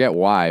 I forget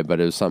why, but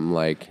it was something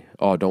like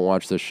oh, don't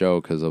watch this show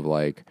because of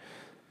like,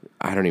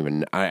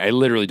 I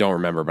literally don't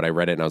remember, but I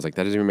read it and I was like,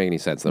 that doesn't even make any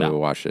sense. Then we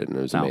watched it and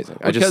it was amazing.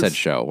 I just said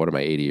show. What am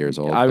I, 80 years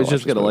old? I was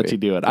just going to let you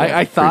do it. Yeah,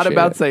 I thought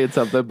about saying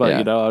something,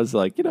 but I was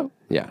like, do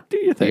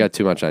your thing. You got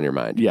too much on your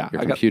mind. Yeah.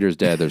 Your computer's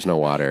dead. There's no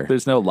water.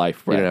 There's no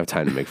life, Brett. You don't have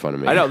time to make fun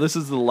of me. I know. This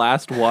is the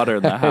last water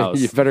in the house.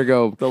 You better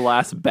go the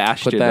last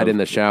bastion. Put that in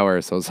the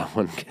shower so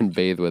someone can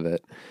bathe with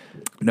it.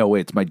 No,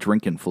 wait. It's my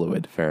drinking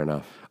fluid. Fair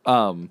enough.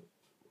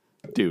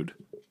 Dude,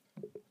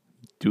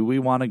 do we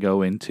want to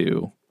go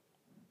into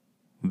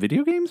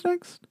video games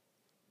next?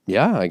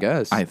 Yeah, I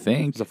guess. I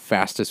think. It's the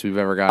fastest we've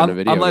ever gotten to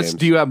video games.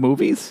 Do you have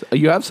movies?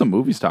 You have some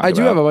movies to talk about. I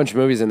do have a bunch of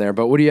movies in there,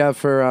 but what do you have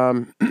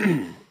for...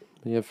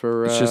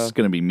 It's just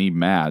going to be me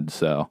mad,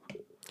 so...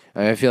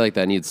 I feel like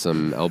that needs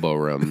some elbow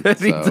room.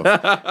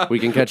 So we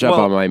can catch up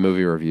on my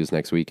movie reviews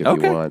next week if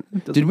you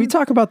want. Did we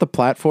talk about The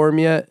Platform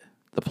yet?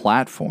 The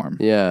Platform?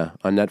 Yeah,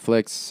 on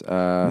Netflix.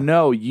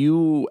 No,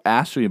 you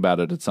asked me about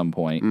it at some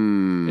point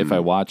if I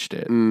watched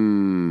it.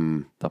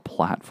 The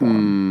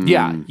Platform.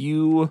 Yeah,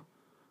 you...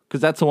 Because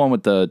that's the one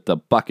with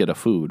the bucket of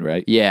food,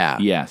 right? Yeah.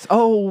 Yes.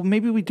 Oh,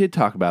 maybe we did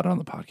talk about it on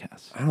the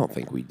podcast. I don't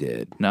think we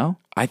did. No?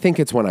 I think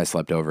it's when I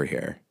slept over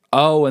here.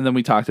 Oh, and then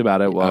we talked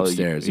about it while...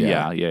 Upstairs,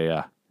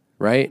 Yeah.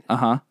 Right?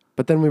 Uh-huh.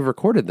 But then we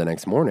recorded the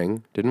next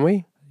morning, didn't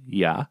we?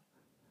 Yeah.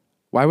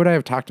 Why would I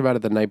have talked about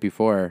it the night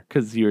before?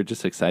 Because you were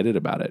just excited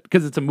about it.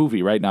 Because it's a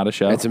movie, right? Not a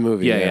show? It's a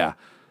movie, yeah.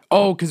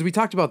 Oh, because we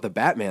talked about the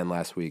Batman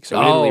last week, so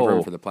we didn't leave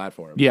room for The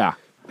Platform. Yeah.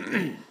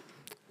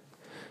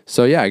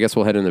 So, yeah, I guess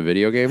we'll head into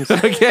video games.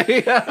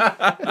 Okay.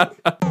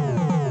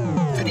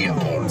 Video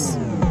games.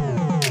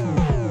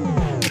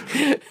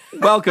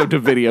 Welcome to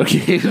video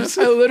games.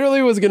 I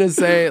literally was going to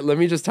say, let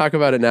me just talk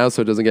about it now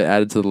so it doesn't get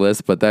added to the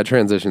list, but that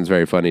transition's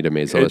very funny to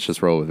me, so let's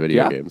just roll with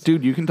video games.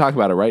 Dude, you can talk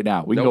about it right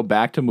now. We can go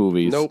back to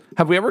movies. Nope.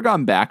 Have we ever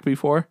gone back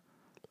before?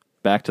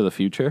 Back to the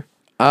Future?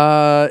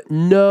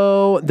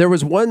 No. There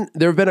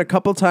have been a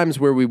couple times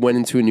where we went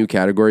into a new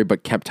category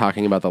but kept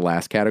talking about the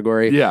last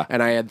category. Yeah.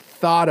 And I had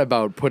thought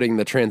about putting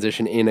the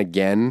transition in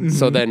again,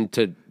 so then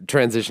to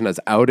transition us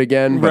out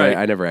again, but Right.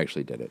 I never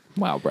actually did it.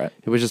 Wow, Brett.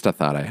 It was just a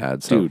thought I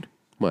had. So. Dude.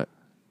 What?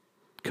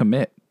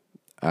 Commit.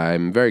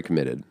 I'm very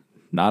committed.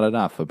 Not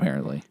enough,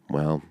 apparently.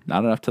 Well,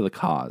 Not enough to the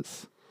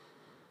cause.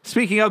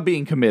 Speaking of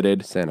being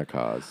committed, Santa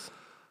Claus.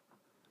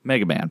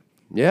 Mega Man.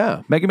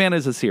 Yeah. Mega Man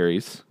is a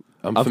series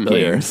I'm of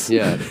familiar. games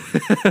Yeah.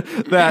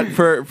 that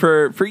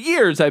for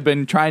years I've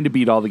been trying to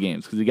beat all the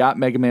games because you got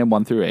Mega Man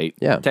 1 through 8.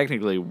 Yeah.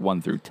 Technically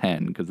 1 through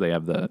 10 because they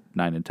have the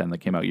 9 and 10 that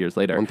came out years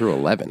later. 1 through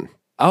 11.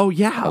 Oh,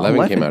 yeah.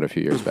 11 came out a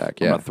few years back.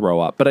 I'm Yeah. going to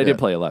throw up. But I did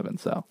play 11,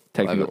 so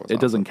technically 11 was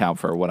it doesn't count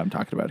for what I'm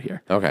talking about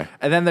here. Okay.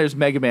 And then there's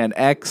Mega Man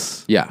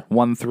X. Yeah.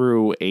 1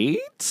 through 8.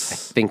 I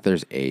think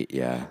there's 8,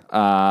 yeah.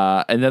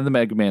 And then the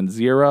Mega Man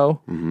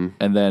 0.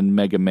 And then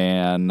Mega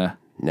Man...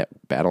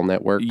 Battle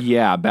Network.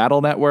 Yeah, Battle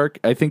Network.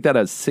 I think that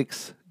has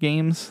 6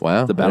 games.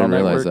 Wow, the I Battle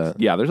didn't Network. realize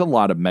that. Yeah, there's a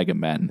lot of Mega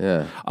Men.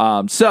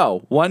 Yeah.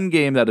 So one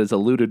game that has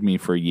eluded me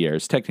for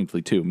years,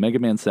 technically 2, Mega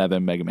Man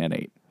 7, Mega Man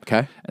 8.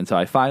 Okay. And so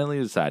I finally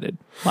decided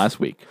last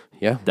week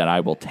that I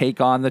will take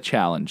on the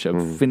challenge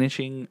of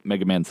finishing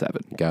Mega Man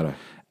 7. Gotta.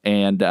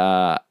 And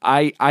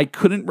I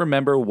couldn't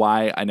remember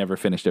why I never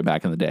finished it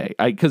back in the day.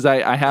 Because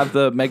I have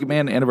the Mega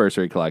Man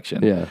Anniversary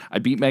Collection. Yeah. I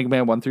beat Mega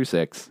Man 1 through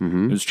 6.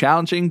 It was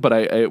challenging, but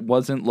it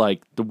wasn't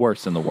like the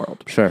worst in the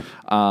world. Sure.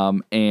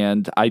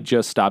 And I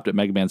just stopped at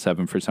Mega Man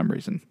 7 for some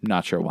reason.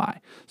 Not sure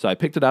why. So I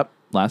picked it up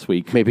last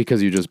week. Maybe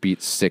because you just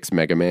beat 6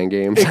 Mega Man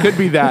games. It could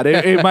be that.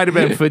 It might have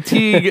been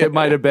fatigue. It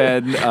might have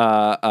been,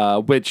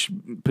 which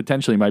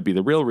potentially might be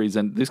the real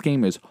reason. This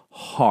game is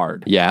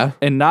hard. Yeah.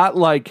 And not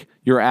like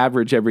your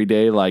average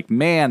everyday, like,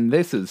 man,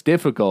 this is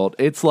difficult.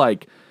 It's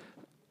like,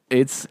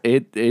 it's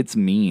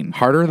mean.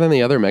 Harder than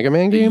the other Mega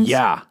Man games?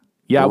 Yeah.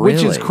 Yeah, which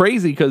is Really?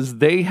 crazy because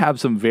they have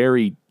some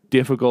very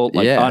difficult,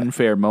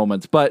 unfair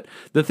moments. But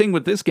the thing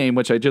with this game,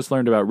 which I just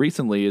learned about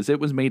recently, is it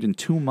was made in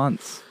 2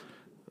 months.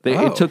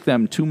 It took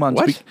them 2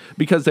 months What?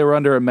 because they were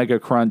under a mega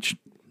crunch.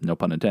 No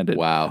pun intended.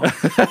 Wow.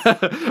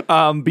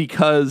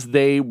 Because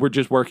they were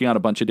just working on a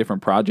bunch of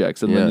different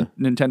projects. And the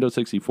Nintendo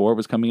 64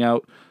 was coming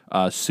out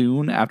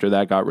soon after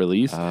that got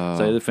released. So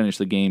I had to finish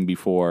the game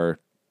before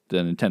the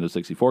Nintendo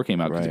 64 came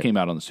out because it came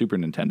out on the Super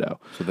Nintendo.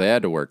 So they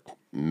had to work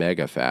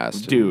mega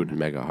fast. Dude. And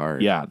mega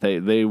hard. Yeah,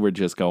 they were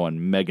just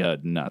going mega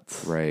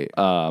nuts. Right.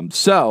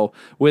 So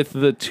with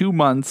the 2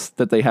 months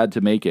that they had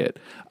to make it,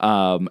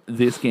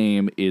 this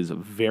game is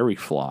very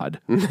flawed,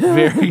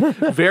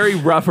 very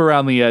rough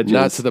around the edges.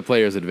 Not to the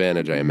player's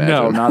advantage, I imagine.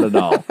 No, not at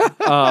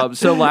all.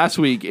 So last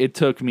week it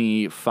took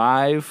me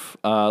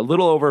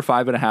little over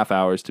 5.5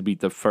 hours to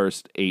beat the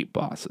first 8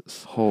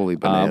 bosses. Holy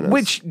bananas.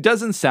 Which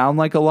doesn't sound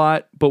like a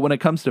lot, but when it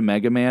comes to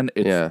Mega Man,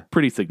 it's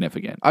pretty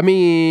significant. I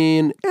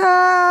mean,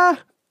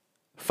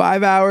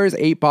 5 hours,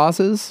 8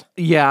 bosses?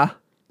 Yeah.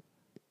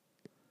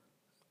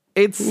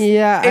 It's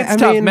I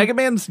tough. mean- Mega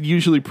Man's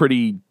usually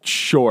pretty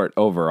short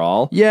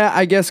overall. Yeah,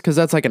 I guess because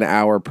that's like an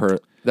hour per...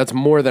 That's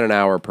more than an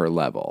hour per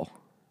level.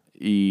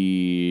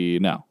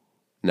 No,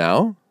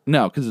 No?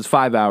 because it's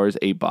 5 hours,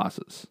 8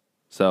 bosses.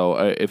 So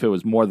if it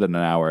was more than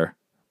an hour,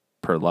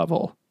 per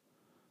level.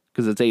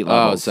 Because it's 8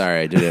 levels. Oh,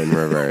 sorry, I did it in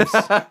reverse.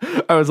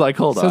 I was like,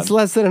 hold on. So it's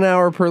less than an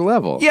hour per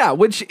level. Yeah,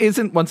 which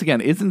isn't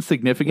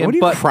significant. What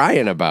are you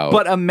crying about?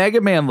 But a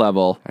Mega Man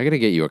level. I gotta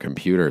get you a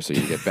computer so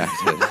you can get back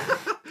to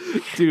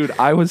it. Dude,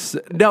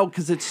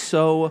 because it's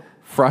so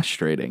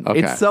frustrating. Okay.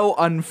 It's so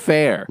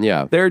unfair.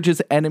 Yeah. There are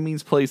just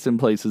enemies placed in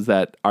places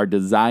that are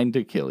designed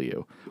to kill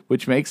you,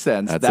 which makes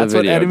sense. That's That's a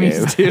what video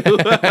enemies do.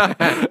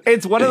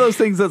 It's one of those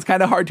things that's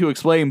kind of hard to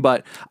explain,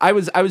 but I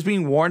was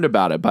being warned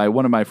about it by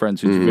one of my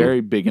friends who's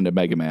very big into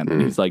Mega Man,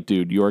 and he's like,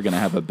 dude, you're going to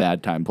have a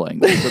bad time playing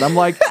this. And I'm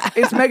like,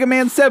 it's Mega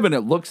Man 7.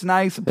 It looks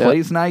nice. It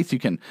plays nice. You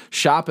can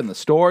shop in the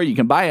store. You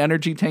can buy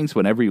energy tanks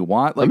whenever you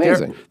want. Like,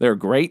 Amazing. They're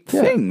great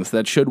things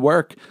that should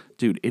work.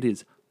 Dude, it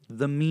is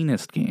the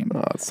meanest game.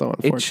 Oh, it's so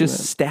unfortunate. It's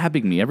just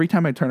stabbing me. Every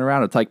time I turn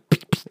around, it's like...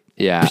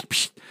 Yeah.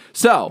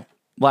 So,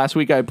 last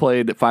week I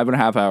played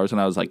 5.5 hours, and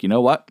I was like, you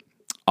know what?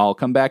 I'll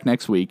come back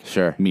next week,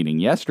 Sure. meaning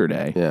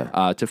yesterday,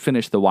 to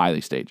finish the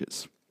Wily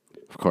stages.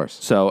 Of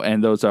course. So,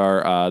 and those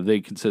are,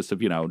 they consist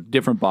of,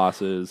 different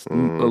bosses, a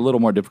little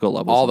more difficult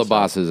levels. All the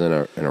bosses in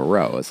a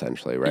row,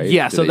 essentially, right?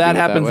 Yeah, Do so they that do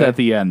it happens way? at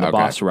the end, the Okay.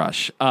 boss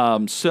rush.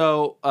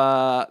 So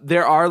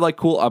there are like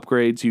cool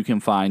upgrades you can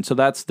find. So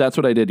that's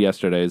what I did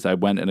yesterday is I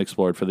went and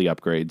explored for the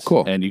upgrades.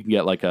 Cool. And you can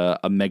get like a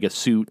mega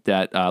suit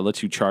that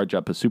lets you charge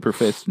up a super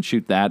fist and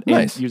shoot that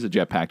Nice. and use a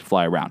jetpack to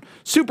fly around.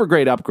 Super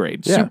great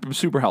upgrade. Yeah.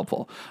 Super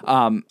helpful.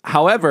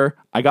 However,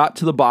 I got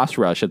to the boss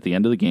rush at the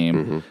end of the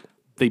game.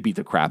 They beat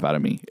the crap out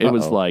of me. It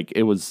was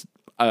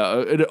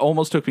it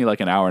almost took me like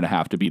an hour and a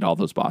half to beat all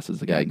those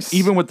bosses again, Yikes.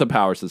 even with the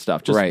powers and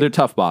stuff. Just Right. they're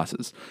tough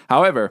bosses.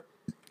 However,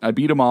 I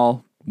beat them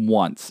all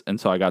once, and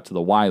so I got to the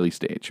Wily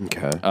stage,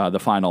 the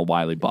final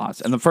Wily boss.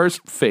 And the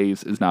first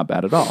phase is not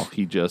bad at all.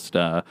 He just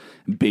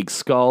big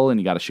skull, and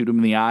you got to shoot him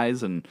in the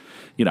eyes, and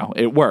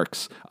it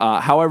works.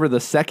 However, the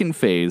second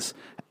phase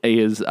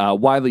is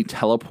Wily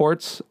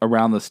teleports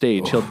around the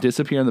stage. He'll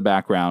disappear in the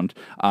background,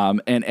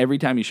 and every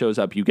time he shows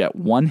up, you get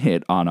one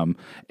hit on him.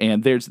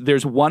 And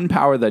there's one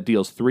power that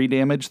deals 3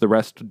 damage. The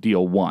rest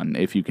deal 1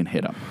 if you can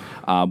hit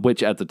him.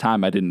 Which at the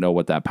time I didn't know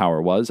what that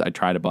power was. I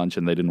tried a bunch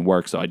and they didn't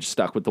work, so I just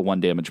stuck with the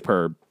 1 damage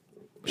per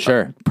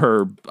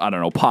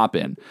pop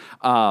in.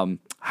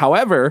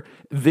 However,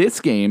 this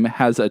game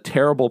has a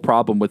terrible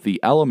problem with the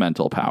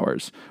elemental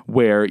powers,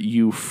 where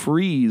you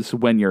freeze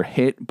when you're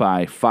hit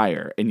by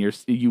fire, and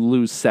you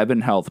lose 7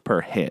 health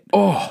per hit.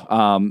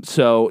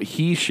 So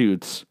he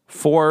shoots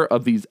 4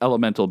 of these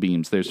elemental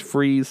beams. There's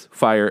freeze,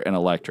 fire, and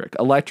electric.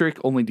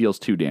 Electric only deals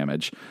 2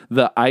 damage.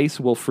 The ice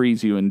will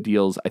freeze you and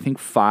deals, I think,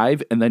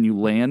 5, and then you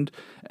land,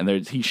 and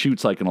he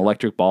shoots like an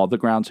electric ball at the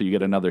ground, so you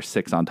get another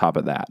 6 on top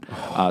of that.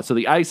 So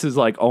the ice is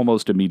like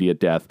almost immediate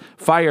death.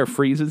 Fire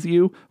freezes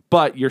you,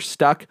 but you're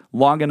stuck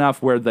long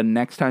enough where the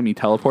next time he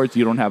teleports,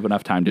 you don't have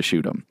enough time to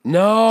shoot him.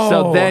 No.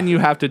 So then you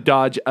have to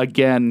dodge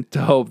again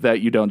to hope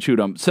that you don't shoot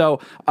him. So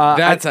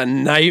That's a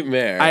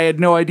nightmare. I had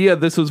no idea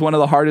this was one of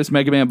the hardest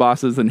Mega Man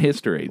bosses in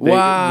history.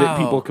 Wow.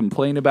 People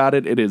complain about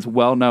it. It is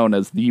well known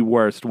as the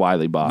worst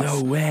Wily boss.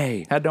 No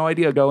way. Had no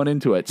idea going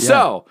into it.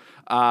 So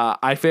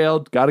I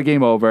failed, got a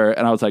game over,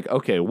 and I was like,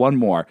 okay, one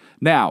more.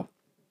 Now,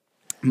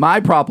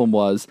 my problem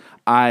was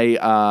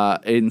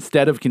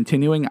instead of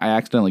continuing, I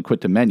accidentally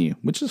quit the menu,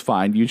 which is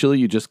fine. Usually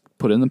you just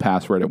put in the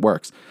password, it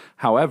works.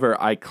 However,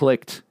 I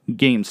clicked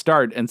game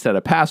start instead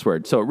of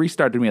password, so it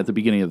restarted me at the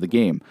beginning of the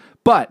game.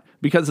 But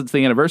because it's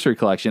the Anniversary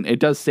Collection, it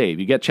does save.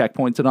 You get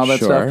checkpoints and all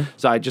that stuff.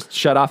 So I just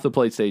shut off the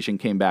PlayStation,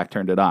 came back,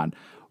 turned it on.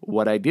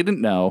 What I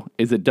didn't know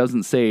is it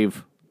doesn't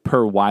save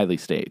per Wily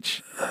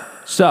stage.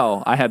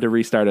 So I had to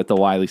restart at the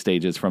Wily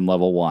stages from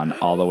level 1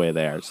 all the way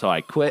there. So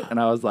I quit,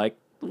 and I was like,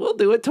 we'll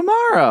do it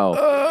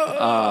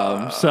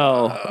tomorrow.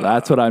 So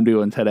that's what I'm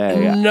doing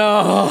today.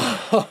 No.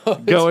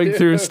 Going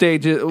through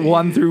stages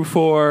 1 through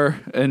 4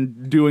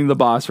 and doing the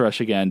boss rush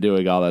again,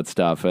 doing all that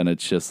stuff. And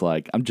it's just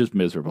like, I'm just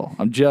miserable.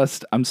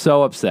 I'm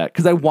so upset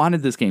because I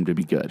wanted this game to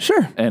be good.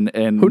 Sure. And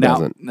Who now,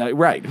 doesn't?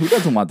 Right. Who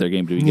doesn't want their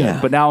game to be good?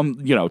 Yeah. But now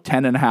I'm,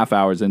 10 and a half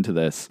hours into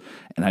this,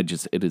 and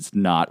it is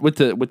not with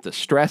the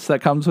stress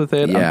that comes with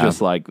it. Yeah. I'm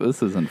just like,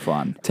 this isn't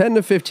fun. 10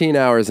 to 15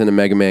 hours in a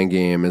Mega Man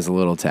game is a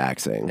little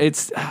taxing.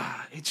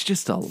 It's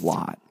just a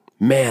lot.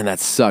 Man, that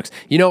sucks.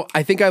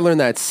 I think I learned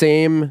that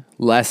same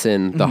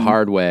lesson the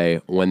hard way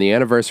when the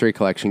Anniversary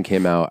Collection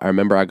came out. I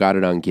remember I got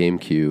it on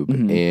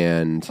GameCube,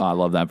 and Oh, I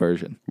love that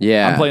version.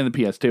 Yeah. I'm playing the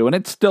PS2, and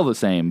it's still the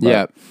same.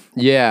 But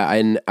yeah,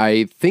 and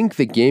I think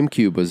the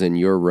GameCube was in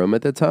your room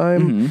at the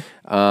time,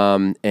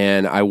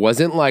 and I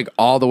wasn't like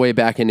all the way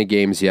back into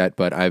games yet,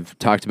 but I've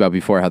talked about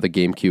before how the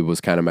GameCube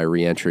was kind of my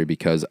re-entry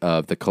because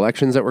of the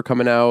collections that were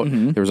coming out.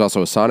 There was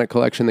also a Sonic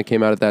collection that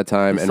came out at that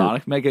time. and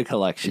Sonic Mega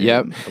Collection.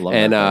 Yep. I love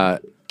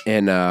that thing.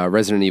 And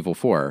Resident Evil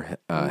 4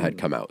 had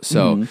come out.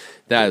 So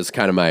that was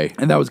kind of my...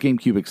 And that was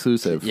GameCube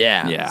exclusive.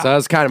 Yeah. So that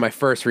was kind of my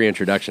first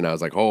reintroduction. I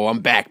was like, oh, I'm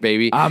back,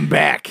 baby. I'm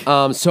back.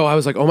 So I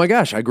was like, oh my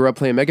gosh, I grew up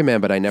playing Mega Man,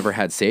 but I never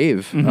had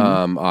save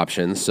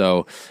options.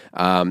 So,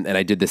 and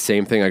I did the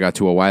same thing. I got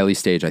to a Wily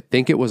stage. I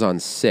think it was on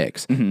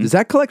 6. Does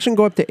that collection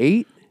go up to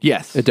 8?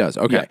 Yes. It does.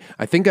 Okay. Yeah.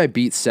 I think I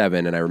beat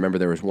 7, and I remember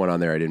there was one on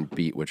there I didn't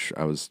beat, which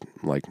I was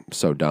like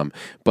so dumb.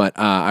 But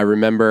I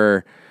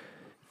remember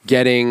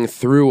getting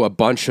through a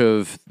bunch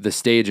of the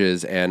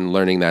stages and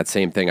learning that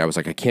same thing. I was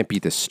like, I can't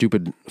beat this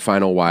stupid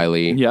final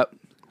Wily. Yep.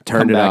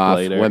 Turned Come it back off,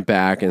 later. went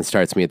back, and it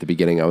starts me at the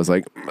beginning. I was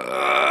like,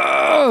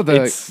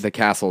 the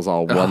castle's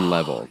all one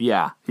level.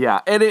 Yeah,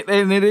 and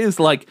it is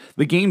like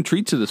the game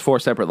treats it as 4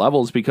 separate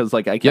levels because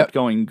like I kept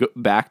going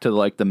back to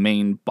like the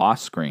main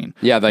boss screen.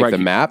 Yeah, like the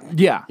map.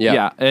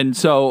 Yeah, and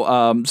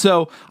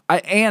so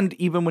and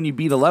even when you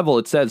beat a level,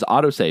 it says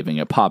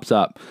autosaving. It pops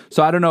up.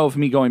 So I don't know if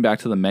me going back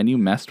to the menu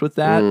messed with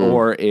that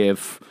or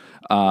if.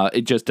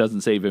 It just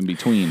doesn't save in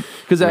between.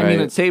 Because, I mean,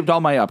 it saved all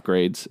my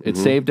upgrades. It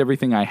saved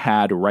everything I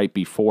had right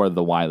before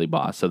the Wily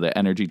boss. So the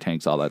energy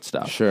tanks, all that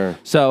stuff. Sure.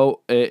 So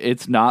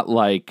it's not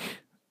like...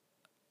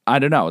 I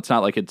don't know. It's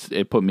not like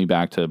it put me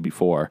back to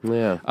before.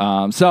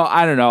 Yeah. So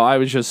I don't know. I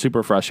was just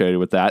super frustrated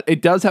with that.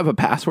 It does have a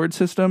password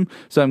system.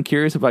 So I'm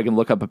curious if I can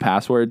look up a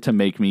password to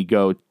make me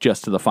go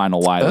just to the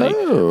final Wily.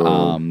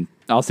 Oh.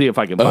 I'll see if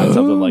I can find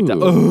something like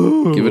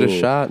that. Give it a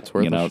shot. It's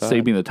worth a shot.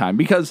 Save me the time.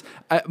 Because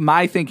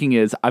my thinking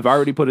is I've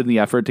already put in the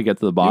effort to get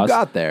to the boss. You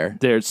got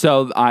there.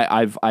 So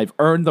I've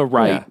earned the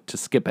right to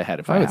skip ahead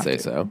if I would have say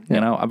to. so. You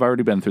know, I've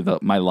already been through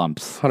my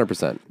lumps.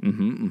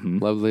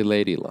 100%. Lovely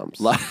lady lumps.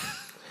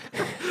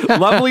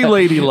 Lovely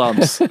lady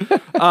lumps.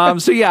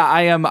 So yeah,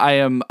 I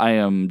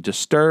am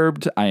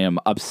disturbed. I am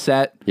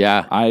upset.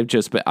 Yeah.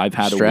 I've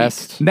had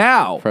stressed. A week.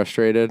 Now,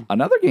 frustrated.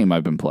 Another game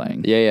I've been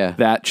playing. Yeah.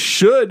 That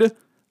should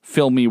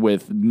fill me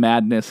with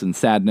madness and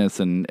sadness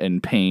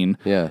and pain.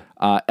 Yeah.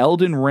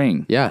 Elden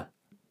Ring. Yeah.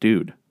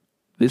 Dude,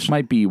 this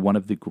might be one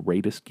of the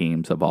greatest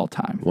games of all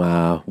time.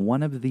 Wow.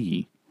 One of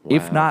the,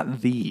 if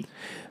not the.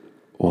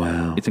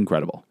 Wow. It's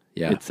incredible.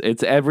 Yeah.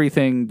 It's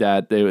everything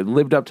that they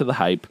lived up to the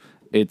hype.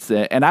 It's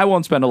and I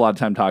won't spend a lot of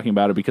time talking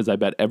about it because I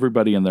bet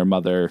everybody and their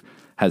mother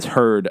has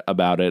heard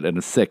about it and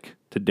is sick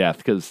to death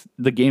because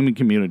the gaming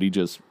community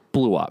just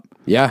blew up.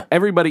 Yeah.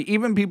 Everybody,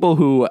 even people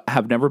who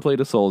have never played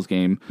a Souls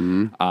game,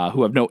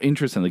 who have no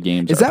interest in the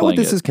games. Is that what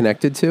this is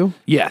connected to?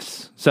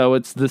 Yes. So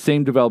it's the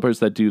same developers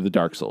that do the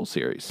Dark Souls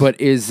series. But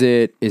is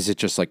it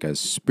just like a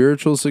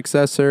spiritual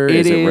successor?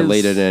 Is it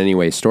related in any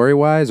way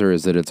story-wise, or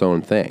is it its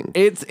own thing?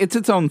 It's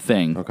its own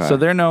thing. Okay. So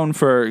they're known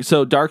for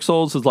Dark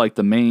Souls is like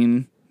the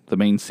main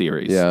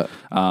series. Yeah.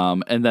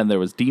 And then there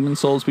was Demon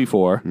Souls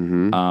before,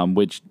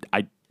 which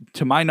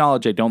to my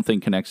knowledge, I don't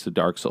think connects to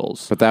Dark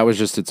Souls. But that was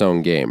just its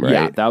own game, right?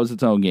 Yeah, that was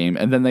its own game.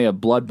 And then they have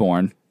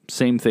Bloodborne.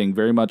 Same thing,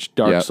 very much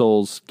Dark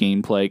Souls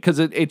gameplay because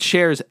it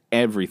shares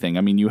everything.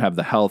 I mean, you have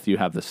the health, you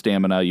have the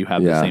stamina, you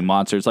have the same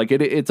monsters. Like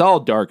it's all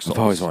Dark Souls.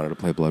 I've always wanted to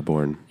play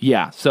Bloodborne.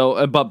 Yeah.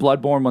 So, but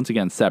Bloodborne once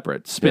again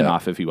separate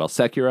spin-off, if you will.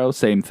 Sekiro,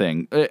 same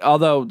thing.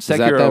 Although Sekiro, is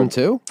that them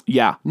too?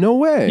 Yeah. No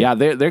way. Yeah,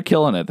 they're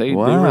killing it. They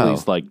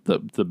released like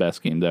the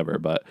best games ever,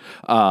 but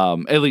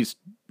at least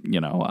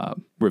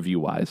review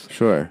wise.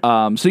 Sure.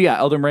 So yeah,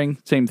 Elden Ring,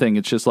 same thing.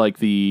 It's just like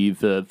the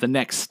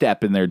next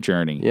step in their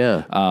journey.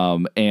 Yeah.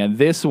 And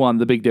this one,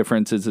 the big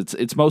difference is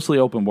it's mostly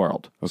open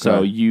world. Okay.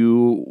 So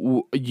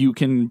you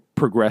can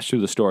progress through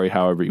the story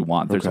however you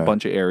want. There's a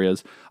bunch of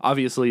areas.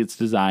 Obviously, it's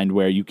designed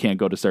where you can't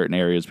go to certain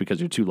areas because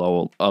you're too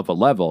low of a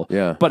level.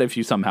 Yeah. But if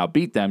you somehow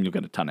beat them, you'll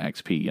get a ton of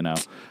XP.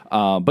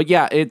 But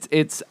yeah,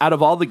 it's out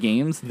of all the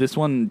games, this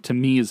one to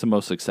me is the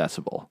most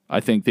accessible.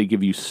 I think they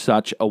give you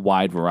such a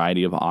wide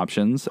variety of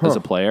options as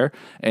a player.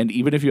 And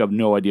even if you have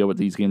no idea what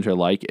these games are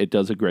like, it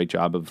does a great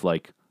job of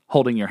like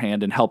holding your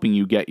hand and helping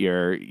you get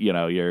your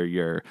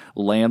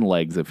land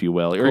legs, if you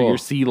will, or your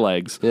sea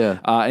legs. Yeah.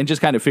 And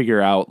just kind of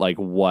figure out like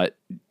what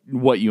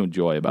you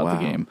enjoy about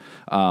the game.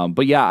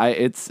 But yeah,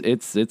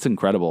 it's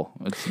incredible.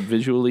 It's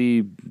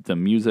visually, the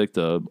music,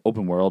 the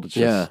open world, it's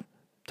just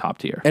top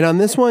tier. And on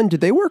this one,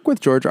 did they work with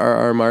George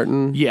R.R.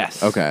 Martin?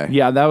 Yes. Okay.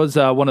 Yeah, that was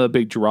one of the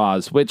big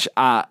draws, which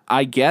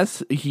I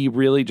guess he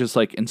really just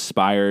like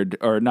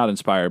not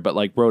inspired, but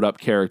like wrote up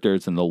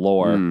characters in the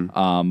lore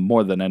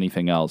more than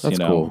anything else. That's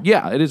cool.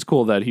 Yeah, it is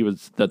cool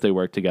that they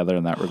worked together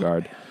in that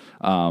regard.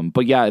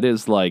 But yeah, it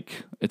is like,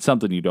 it's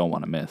something you don't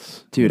want to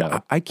miss. Dude,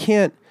 I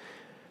can't.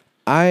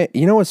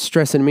 You know what's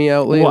stressing me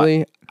out lately?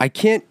 What? I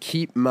can't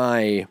keep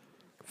my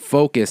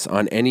focus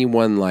on any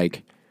one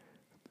like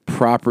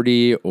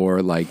property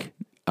or like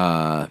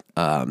what's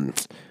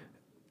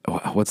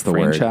the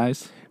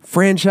Franchise? word?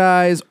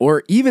 Franchise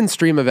or even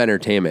stream of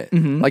entertainment.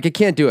 Like I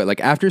can't do it.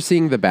 Like after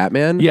seeing The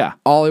Batman,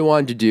 all I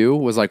wanted to do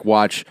was like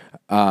watch.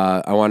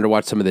 I wanted to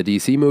watch some of the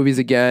DC movies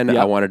again. Yep.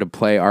 I wanted to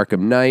play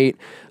Arkham Knight.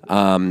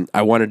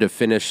 I wanted to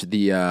finish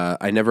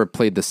I never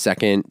played the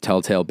second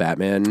Telltale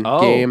Batman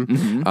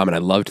game. And I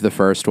loved the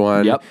first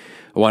one. Yep.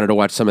 I wanted to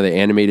watch some of the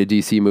animated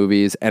DC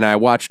movies. And I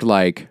watched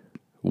like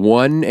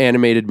one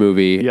animated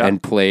movie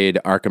and played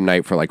Arkham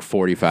Knight for like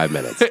 45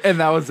 minutes.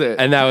 And that was it.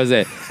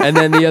 And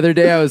then the other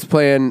day I was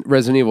playing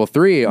Resident Evil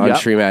 3 on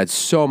stream. I had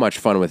so much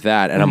fun with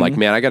that. And I'm like,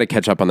 man, I got to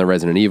catch up on the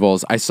Resident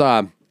Evils. I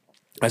saw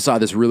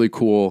this really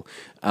cool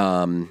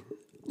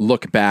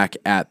look back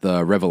at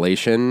the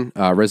Revelation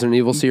Resident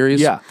Evil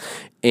series. Yeah.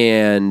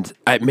 And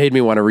it made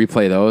me want to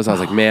replay those. I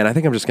was like, man, I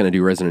think I'm just going to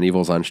do Resident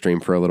Evils on stream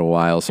for a little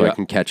while so I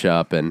can catch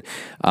up. And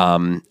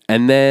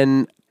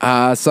then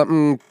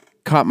something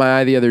caught my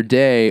eye the other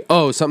day.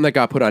 Oh, something that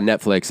got put on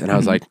Netflix, and I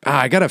was like,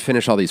 I gotta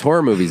finish all these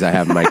horror movies I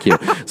have in my queue.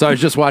 So I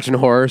was just watching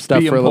horror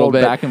stuff for a little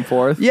bit, back and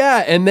forth.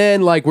 Yeah, and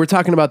then like we're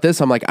talking about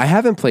this, I'm like, I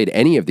haven't played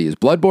any of these.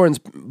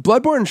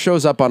 Bloodborne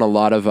shows up on a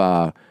lot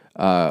of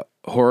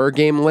horror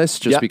game lists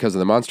just because of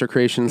the monster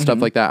creation and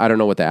stuff like that. I don't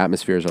know what the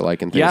atmospheres are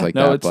like and things like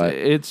that. But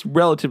it's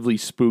relatively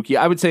spooky.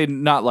 I would say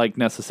not like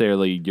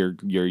necessarily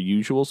your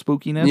usual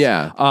spookiness.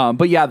 Yeah.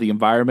 But yeah, the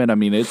environment. I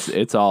mean,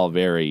 it's all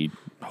very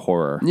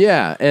horror.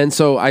 Yeah, and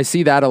so I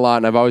see that a lot,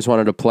 and I've always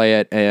wanted to play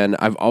it, and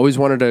I've always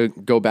wanted to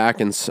go back,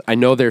 and I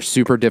know they're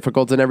super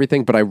difficult and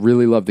everything, but I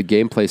really love the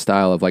gameplay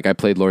style of, like, I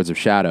played Lords of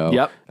Shadow.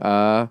 Yep.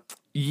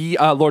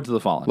 Lords of the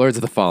Fallen. Lords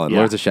of the Fallen. Yeah.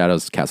 Lords of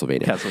Shadows,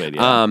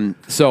 Castlevania.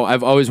 So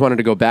I've always wanted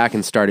to go back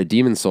and start at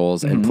Demon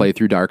Souls and play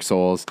through Dark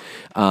Souls.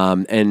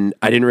 And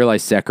I didn't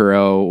realize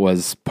Sekiro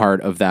was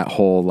part of that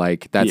whole,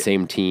 like, that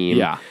same team.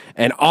 Yeah.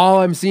 And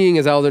all I'm seeing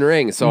is Elden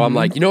Ring. So I'm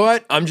like, you know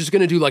what? I'm just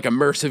going to do, like,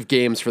 immersive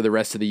games for the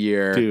rest of the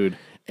year. Dude.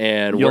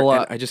 And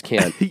I just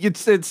can't.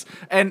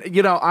 And,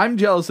 you know, I'm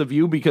jealous of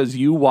you because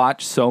you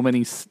watch so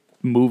many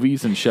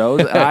movies and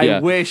shows. And I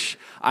wish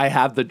I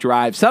have the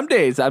drive. Some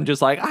days I'm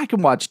just like, I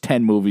can watch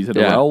 10 movies in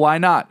a row. Why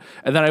not?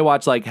 And then I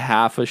watch like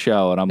half a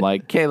show and I'm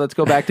like, okay, let's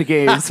go back to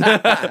games.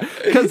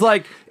 Because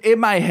like in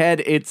my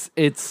head,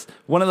 it's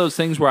one of those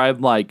things where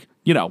I'm like,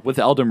 you know, with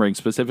Elden Ring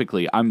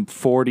specifically, I'm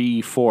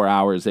 44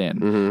 hours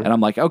in, and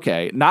I'm like,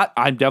 okay,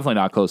 I'm definitely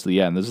not close to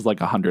the end. This is like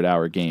a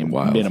 100-hour game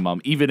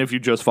minimum, even if you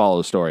just follow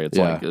the story. It's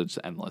like it's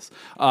endless.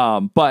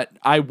 But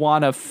I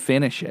want to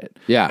finish it.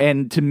 Yeah.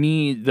 And to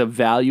me, the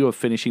value of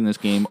finishing this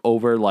game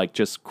over like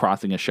just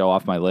crossing a show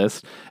off my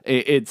list,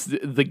 it's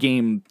the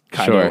game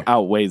kind of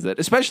outweighs it.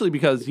 Especially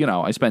because you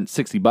know I spent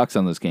 $60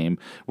 on this game.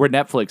 Where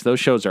Netflix, those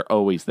shows are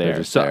always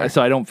there, so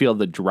I don't feel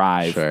the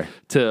drive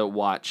to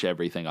watch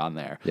everything on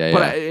there.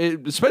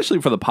 Especially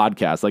for the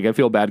podcast, like I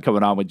feel bad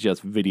coming on with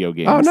just video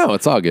games. Oh no,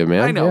 it's all good,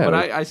 man. I know, but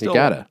I still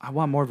I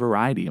want more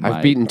variety.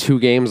 I've beaten 2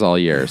 games all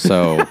year,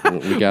 so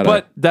we gotta.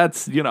 But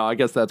that's I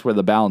guess that's where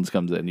the balance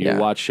comes in. You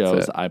watch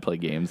shows, I play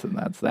games, and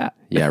that's that.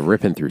 Yeah,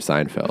 ripping through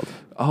Seinfeld.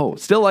 Oh,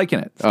 still liking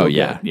it. Still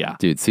yeah,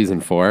 dude,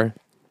 season 4,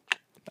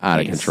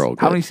 out of control. Good.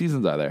 How many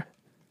seasons are there?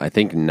 I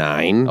think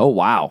 9. Oh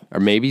wow, or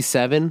maybe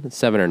 7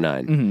 or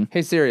 9.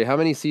 Hey Siri, how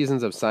many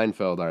seasons of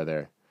Seinfeld are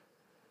there?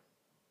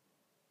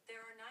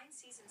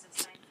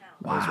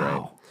 Wow. That's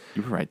right.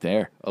 You were right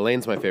there.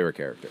 Elaine's my favorite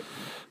character.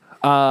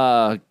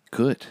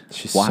 Good.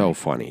 She's so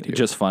funny, dude.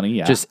 Just funny,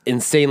 yeah. Just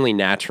insanely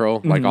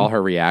natural. Like all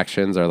her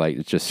reactions are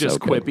like just so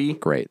quippy. Good.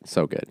 Great.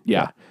 So good.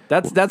 Yeah.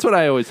 That's what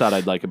I always thought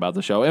I'd like about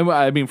the show. And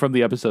I mean, from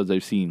the episodes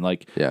I've seen,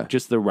 like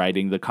just the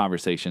writing, the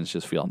conversations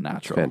just feel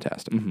natural.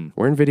 Fantastic.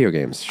 We're in video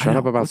games. Shut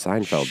up about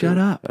Seinfeld. Shut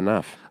up.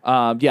 Enough.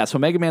 So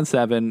Mega Man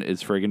 7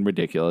 is friggin'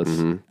 ridiculous.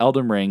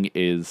 Elden Ring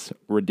is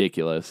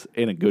ridiculous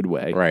in a good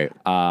way. Right.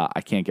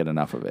 I can't get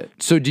enough of it.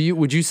 So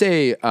would you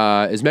say,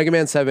 is Mega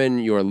Man 7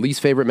 your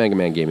least favorite Mega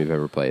Man game you've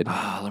ever played?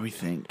 Let me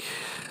think.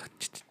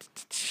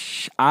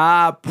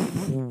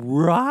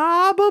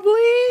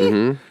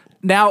 Probably.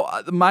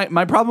 Now,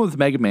 my problem with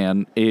Mega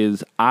Man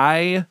is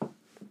the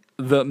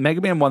Mega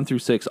Man 1 through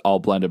 6 all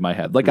blend in my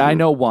head. Like, I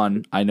know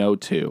 1, I know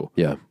 2.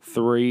 Yeah.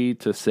 3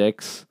 to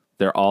 6,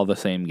 they're all the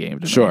same game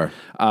to me. Sure.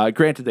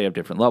 Granted, they have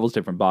different levels,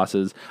 different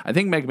bosses. I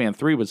think Mega Man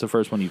 3 was the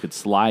first one you could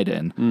slide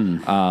in.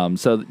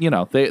 So, you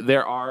know,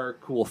 there are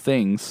cool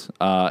things.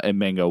 And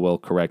Mango will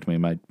correct me,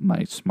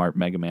 my smart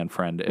Mega Man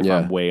friend, if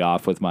I'm way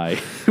off with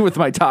my with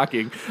my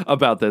talking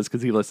about this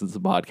because he listens to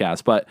the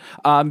podcast. But,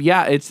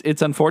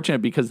 it's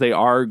unfortunate because they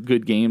are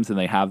good games and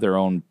they have their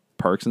own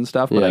perks and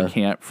stuff, but I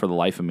can't for the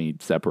life of me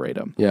separate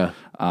them. Yeah.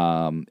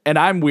 And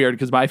I'm weird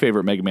because my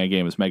favorite Mega Man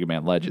game is Mega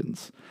Man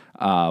Legends.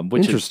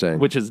 Which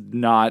is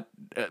not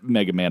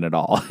Mega Man at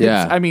all.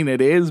 Yeah. I mean,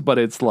 it is, but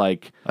it's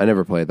like... I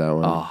never played that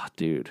one. Oh,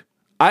 dude.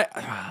 I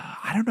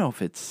don't know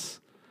if it's...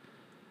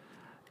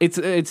 It's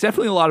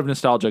definitely a lot of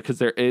nostalgia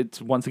because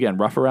it's, once again,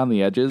 rough around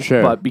the edges.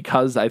 Sure. But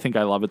because I think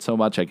I love it so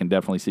much, I can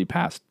definitely see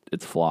past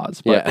its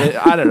flaws. But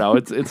I don't know.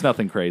 It's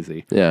nothing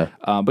crazy. Yeah.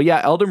 But yeah,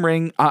 Elden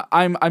Ring,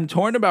 I'm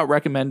torn about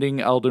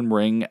recommending Elden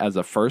Ring as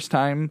a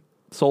first-time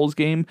Souls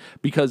game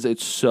because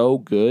it's so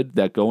good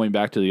that going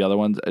back to the other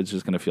ones, it's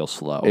just going to feel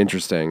slow.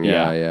 Interesting.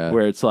 Yeah.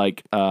 Where it's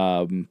like,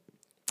 I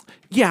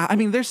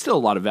mean, there's still a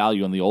lot of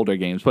value in the older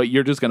games, but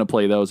you're just going to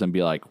play those and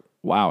be like,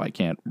 wow, I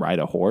can't ride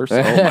a horse.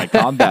 Oh, my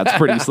combat's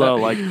pretty slow.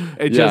 Like,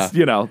 it just,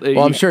 Well,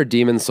 I'm sure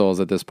Demon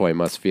Souls at this point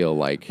must feel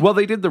like... Well,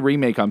 they did the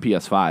remake on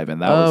PS5,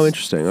 and that was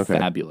interesting. Okay.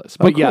 Fabulous.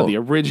 But cool. The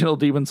original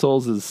Demon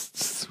Souls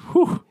is...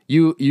 Whew.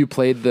 You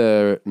played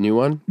the new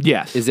one?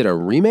 Yes. Is it a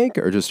remake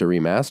or just a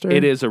remaster?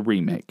 It is a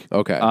remake.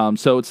 Okay.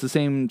 So it's the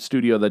same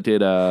studio that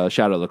did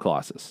Shadow of the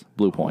Colossus,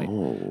 Blue Point.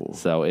 Oh.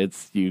 So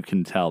you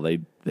can tell they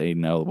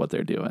know what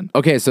they're doing.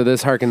 Okay, so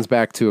this harkens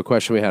back to a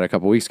question we had a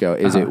couple weeks ago.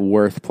 Is it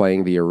worth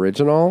playing the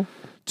original?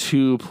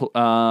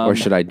 Or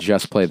should I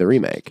just play the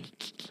remake?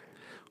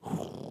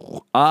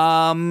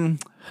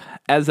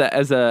 as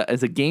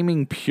a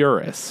gaming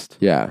purist,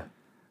 Yeah.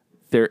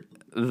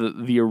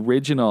 the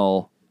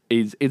original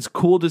is it's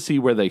cool to see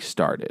where they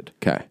started.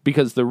 Okay.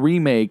 Because the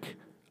remake,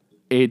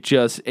 it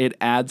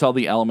adds all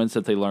the elements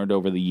that they learned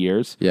over the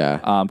years.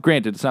 Yeah.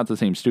 Granted, it's not the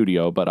same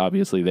studio, but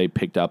obviously they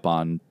picked up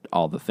on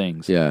all the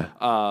things. Yeah.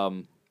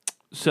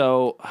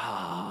 So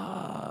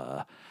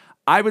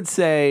I would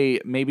say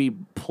maybe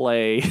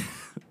play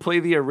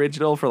the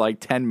original for like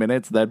 10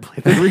 minutes, then play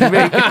the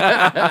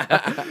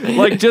remake,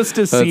 like just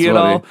to see it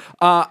funny.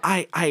 all.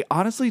 I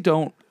honestly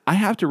don't. I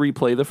have to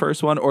replay the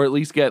first one, or at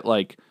least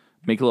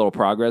make a little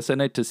progress in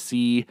it to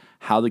see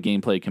how the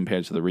gameplay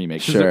compares to the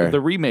remake. 'Cause Sure.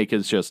 the remake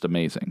is just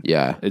amazing.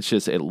 Yeah. It's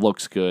just, it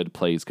looks good,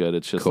 plays good.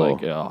 It's just Cool.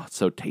 it's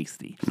so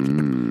tasty.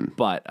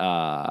 But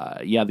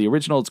yeah, the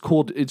original, it's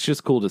cool. It's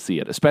just cool to see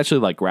it, especially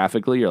like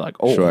graphically. You're like,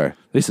 oh, Sure.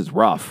 this is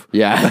rough.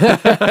 Yeah.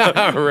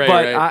 Right.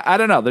 But right. I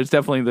don't know.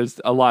 There's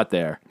a lot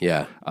there.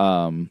 Yeah.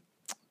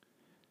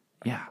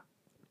 Yeah.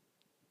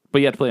 But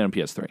you have to play it on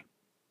PS3,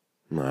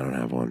 No, I don't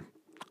have one.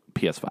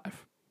 PS5.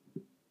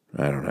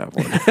 I don't have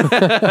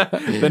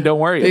one. Then don't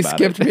worry They about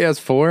skipped it.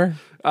 PS4?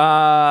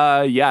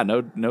 Yeah,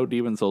 no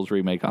Demon Souls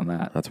remake on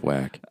that. That's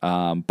whack.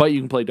 But you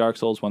can play Dark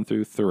Souls 1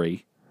 through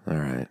 3, All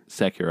right.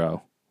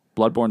 Sekiro.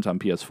 Bloodborne's on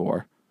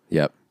PS4.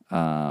 Yep.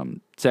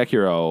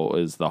 Sekiro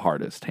is the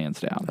hardest, hands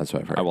down. That's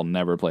what I've heard. I will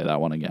never play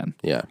that one again.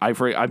 Yeah.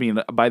 I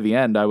mean, by the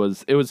end, it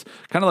was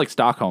kind of like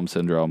Stockholm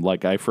Syndrome.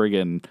 Like, I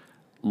friggin'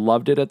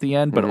 loved it at the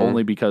end, but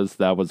only because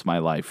that was my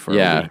life for a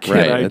week.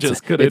 Right. And I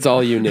just couldn't. It's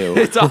all you knew.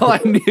 It's all I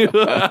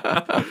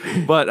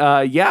knew.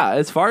 But yeah,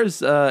 as far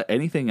as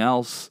anything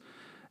else,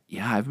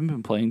 yeah, I haven't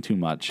been playing too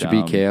much. Did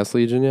you beat Chaos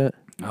Legion yet?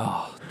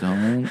 Oh,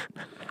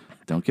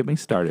 don't get me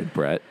started,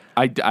 Brett.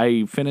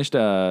 I finished.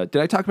 Did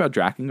I talk about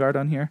Drakengard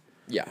on here?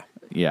 Yeah.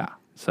 Yeah.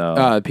 So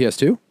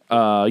PS2?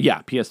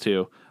 yeah,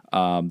 PS2.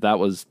 That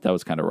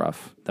was kind of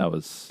rough. That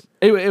was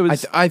it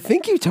was. I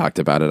think you talked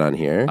about it on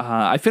here.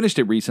 I finished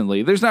it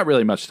recently. There's not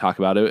really much to talk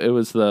about. It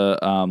was the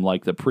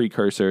like the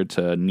precursor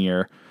to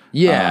Nier.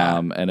 Yeah.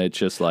 And it's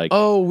just like,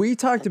 Oh, we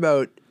talked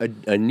about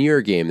a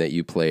Nier game that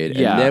you played,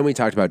 Yeah. and then we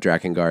talked about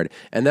Drakengard,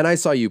 and then I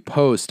saw you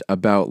post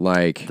about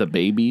like the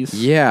babies.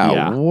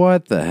 yeah,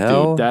 what the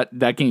hell? Dude,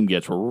 that game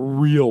gets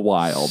real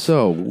wild.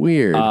 So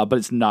weird. But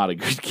it's not a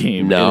good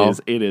game. No?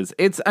 It is.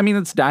 I mean,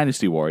 it's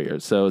Dynasty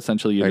Warriors. So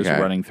essentially you're just Okay.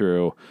 running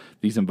through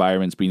these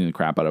environments, beating the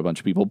crap out of a bunch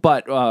of people.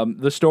 But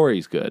the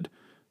story's good.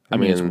 I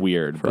mean, it's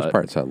weird. First but,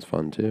 part sounds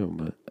fun too,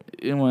 but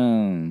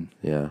well,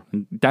 yeah.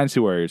 Dynasty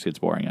Warriors gets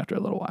boring after a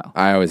little while.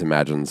 I always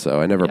imagined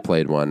so. I never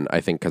played one. I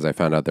think because I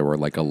found out there were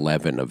like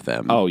 11 of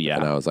them. Oh, yeah.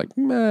 and I was like,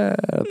 meh,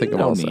 I think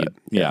I'm all set.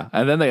 Yeah.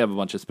 And then they have a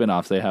bunch of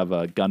spin-offs. They have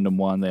a Gundam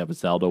one. They have a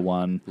Zelda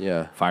one.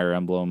 Yeah. Fire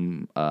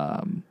Emblem.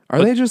 Are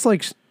they just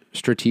like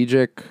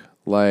strategic?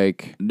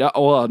 Like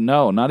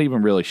No, not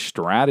even really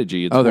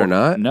strategy. It's they're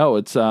not? No,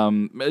 it's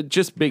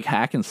just big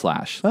hack and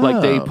slash.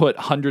 Like they Oh. put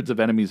hundreds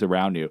of enemies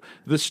around you.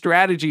 The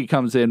strategy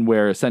comes in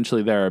where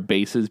essentially there are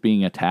bases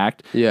being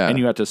attacked, Yeah. and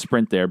you have to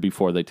sprint there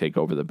before they take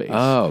over the base.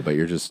 oh, but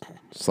you're just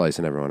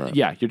slicing everyone up.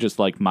 Yeah, you're just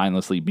like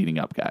mindlessly beating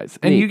up guys,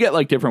 and you get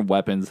like different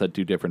weapons that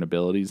do different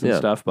abilities and Yeah.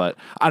 stuff. But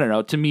I don't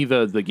know. To me,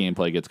 the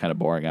gameplay gets kind of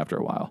boring after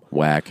a while.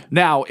 Whack.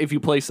 Now, if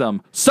you play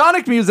some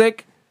Sonic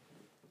music,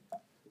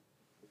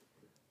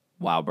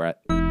 wow, Brett.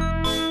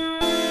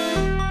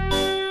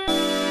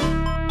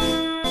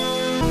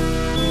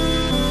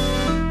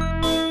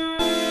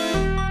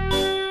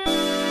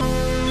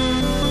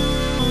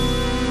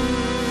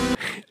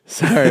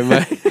 Sorry,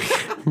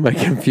 my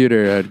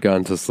computer had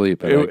gone to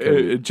sleep. And I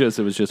couldn't It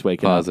was just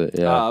waking pause up. it,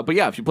 yeah. But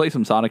yeah, if you play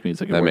some Sonic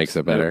music, That makes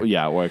it better.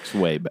 Yeah, it works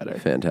way better.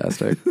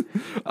 Fantastic.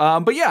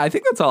 But yeah, I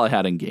think that's all I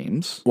had in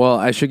games. Well,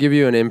 I should give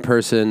you an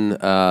in-person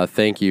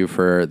thank you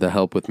for the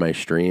help with my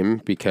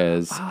stream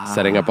because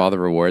setting up all the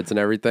rewards and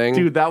everything.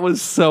 Dude, that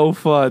was so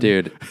fun.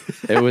 Dude,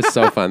 it was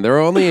so fun. There were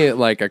only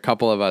like a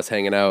couple of us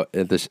hanging out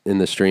in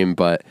the stream,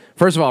 but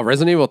first of all,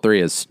 Resident Evil 3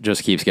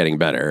 just keeps getting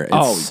better.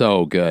 It's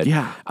so good.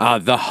 Yeah.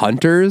 The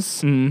hunters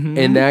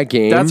in that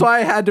game. That's why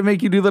I had to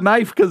make you do the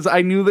knife, because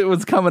I knew that it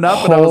was coming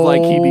up, and I was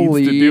like, he needs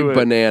to do it.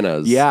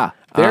 Bananas. Yeah,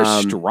 they're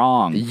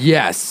strong.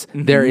 Yes,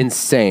 they're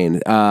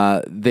insane.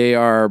 They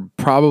are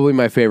probably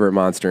my favorite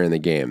monster in the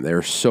game.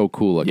 They're so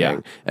cool looking, Yeah.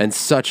 and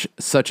such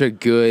a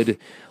good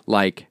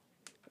like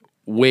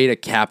way to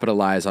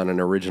capitalize on an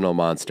original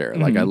monster.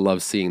 Like I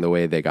love seeing the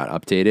way they got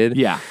updated.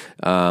 Yeah.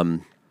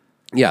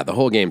 Yeah, the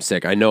whole game's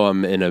sick. I know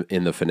I'm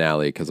in the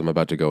finale because I'm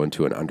about to go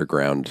into an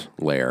underground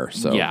lair.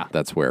 So Yeah.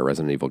 that's where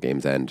Resident Evil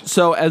games end.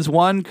 So as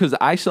one, because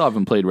I still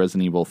haven't played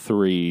Resident Evil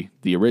 3,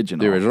 the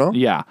original. The original?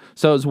 Yeah.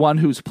 So as one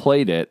who's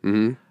played it,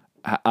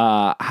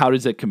 how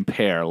does it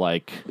compare?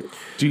 Like,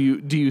 do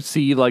you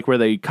see like where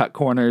they cut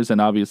corners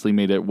and obviously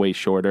made it way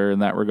shorter in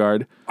that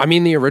regard? I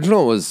mean, the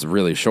original was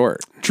really short.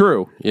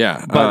 True.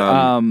 Yeah,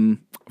 But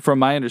from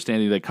my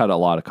understanding, they cut a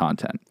lot of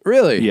content.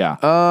 really, Yeah.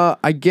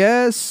 I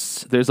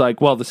guess. There's like,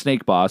 the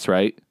snake boss,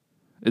 right?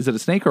 Is it a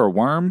snake or a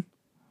worm?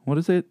 What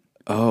is it?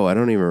 Oh, I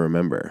don't even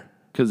remember.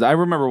 Because I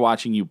remember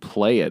watching you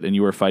play it, and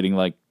you were fighting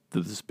like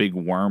this big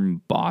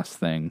worm boss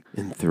thing.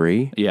 In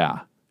 3?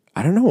 Yeah.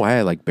 I don't know why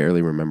I like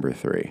barely remember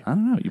 3. I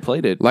don't know. You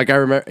played it. Like I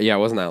remember, yeah, it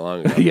wasn't that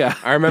long ago. Yeah.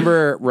 I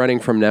remember running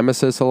from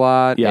Nemesis a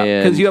lot. Yeah,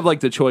 and because you have like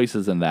the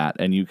choices in that,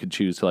 and you could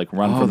choose to like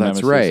run from that's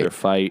Nemesis right. or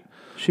fight.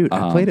 Shoot,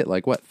 I played it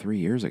like 3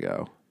 years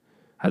ago.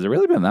 Has it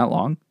really been that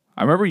long?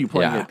 I remember you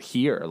playing Yeah. it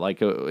here,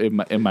 like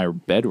in my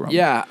bedroom.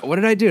 Yeah, what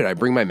did I do? Did I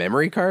bring my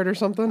memory card or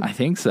something? I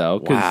think so.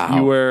 Because Wow.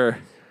 you were,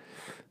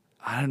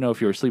 I don't know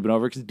if you were sleeping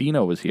over because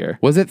Dino was here.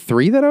 Was it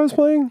 3 that I was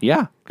playing?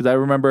 Yeah, because I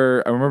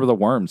remember the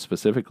worms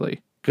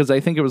specifically. Because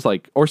I think it was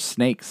like, or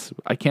snakes.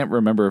 I can't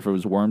remember if it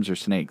was worms or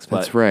snakes. But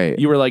That's right.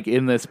 You were like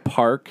in this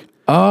park.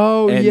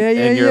 Oh, And, yeah,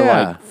 and you're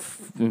yeah. like,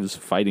 it was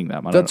fighting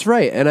them. I don't That's know.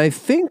 right. And I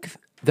think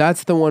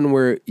that's the one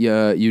where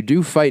you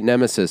do fight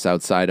Nemesis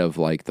outside of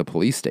like the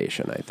police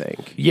station, I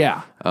think.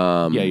 Yeah.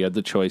 Yeah, you had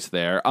the choice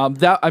there.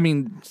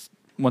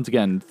 Once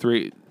again,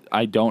 3,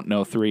 I don't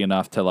know 3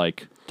 enough to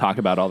like talk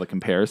about all the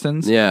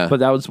comparisons. Yeah. But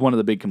that was one of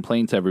the big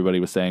complaints everybody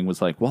was saying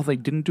was like, well, they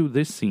didn't do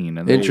this scene.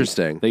 And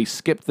Interesting. They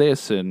skipped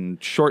this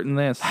and shortened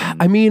this.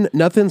 And I mean,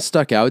 nothing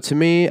stuck out to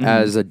me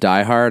as a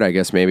diehard. I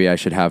guess maybe I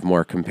should have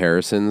more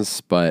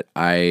comparisons, but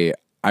I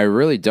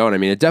really don't. I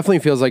mean, it definitely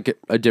feels like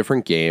a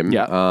different game.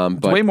 yeah. It's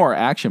But way more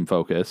action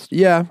focused.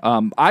 yeah.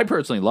 I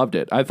personally loved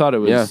it. I thought it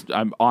was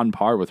I'm on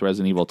par with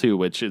Resident Evil 2,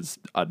 which is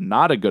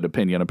not a good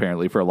opinion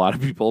apparently for a lot of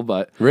people.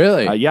 But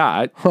Really?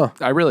 I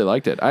really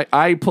liked it.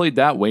 I played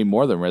that way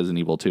more than Resident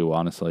Evil 2,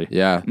 honestly.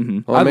 Yeah.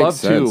 Well, I it makes love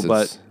sense. 2,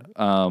 but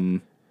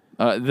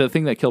the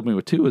thing that killed me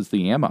with 2 is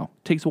the ammo.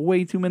 It takes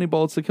way too many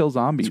bullets to kill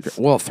zombies.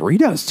 Well, 3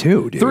 does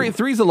too, dude.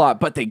 Three's a lot,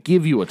 but they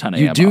give you a ton of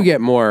ammo. You do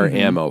get more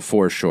ammo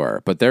for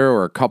sure, but there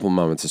were a couple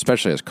moments,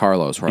 especially as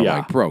Carlos, where I'm Yeah.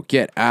 like, bro,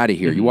 get out of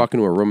here. You walk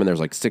into a room and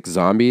there's like 6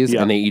 zombies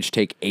Yeah. and they each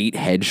take 8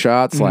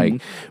 headshots.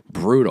 Like,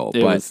 brutal.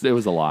 It But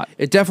was a lot.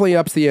 it definitely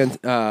ups the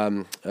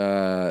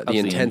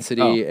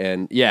intensity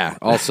and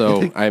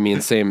also I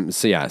mean same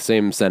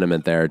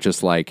sentiment there.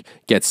 Just like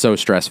gets so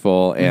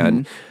stressful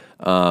and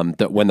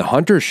that when the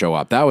hunters show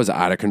up, that was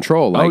out of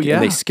control. Like, yeah.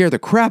 and they scare the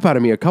crap out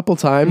of me a couple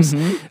times.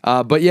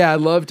 But yeah, I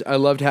loved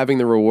having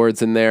the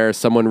rewards in there.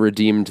 Someone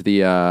redeemed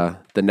the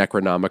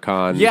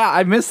Necronomicon. Yeah,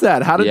 I missed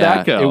that. How did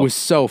that go? It was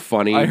so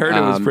funny. I heard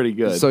it was pretty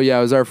good. So yeah,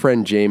 it was our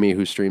friend Jamie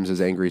who streams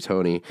as Angry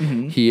Tony.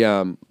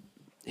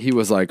 He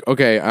was like,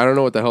 okay, I don't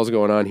know what the hell's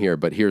going on here,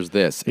 but here's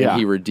this. And Yeah.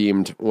 he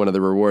redeemed one of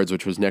the rewards,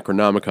 which was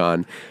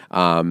Necronomicon,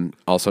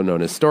 also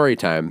known as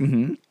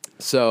Storytime.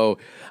 So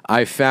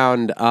I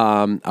found,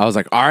 I was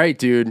like, all right,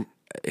 dude,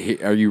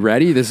 are you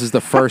ready? This is the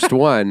first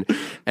one.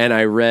 And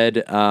I read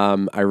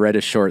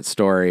a short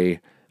story,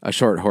 a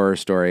short horror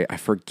story. I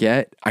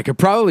forget. I could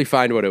probably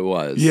find what it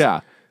was.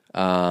 Yeah.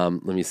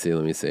 Let me see.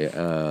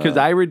 Because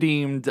I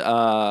redeemed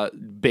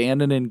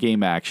abandon in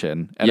game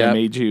action, and I Yep.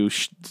 made you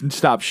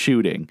stop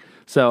shooting.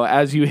 So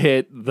as you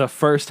hit the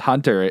first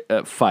hunter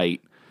fight,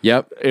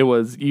 Yep. it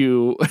was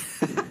you.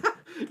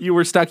 You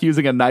were stuck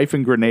using a knife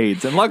and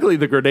grenades, and luckily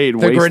the grenade The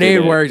wasted grenade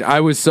it. worked.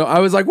 I was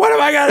like, what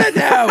am I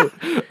gonna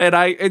do? And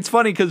it's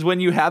funny because when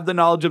you have the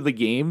knowledge of the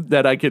game,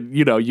 that I could,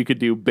 you could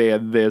do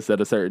ban this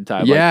at a certain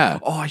time. Yeah.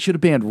 Like, I should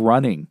have banned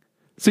running,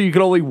 so you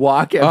could only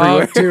walk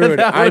everywhere. Oh, dude,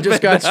 That I would've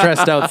just been- got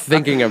stressed out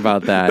thinking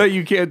about that. that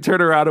you can't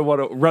turn around and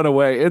want to run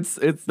away.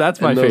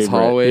 That's my In those favorite.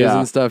 hallways Yeah.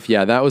 and stuff.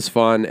 Yeah, that was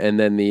fun. And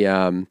then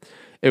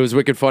it was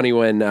wicked funny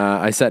when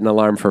I set an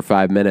alarm for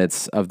 5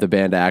 minutes of the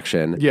band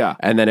action. Yeah.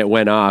 And then it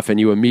went off and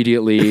you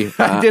immediately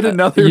did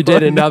another You did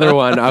one. another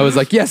one. I was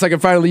like, yes, I can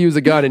finally use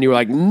a gun. And you were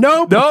like,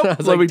 nope. I Nope.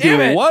 was Let like, me damn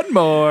do it. one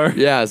more.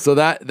 Yeah, so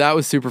that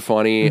was super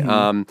funny.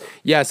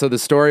 So the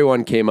story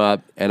one came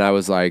up and I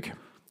was like,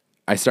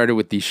 I started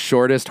with the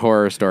shortest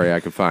horror story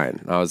I could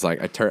find. I was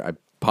like, I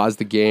paused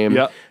the game,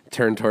 Yep.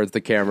 turned towards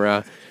the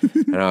camera,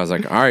 and I was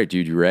like, all right,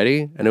 dude, you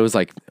ready? And it was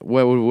like,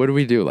 what do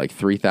we do? Like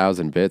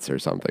 3,000 bits or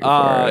something?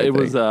 It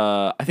was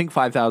I think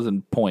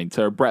 5,000 points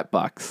or Brett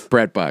bucks.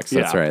 Brett bucks.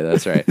 That's Yeah.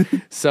 right.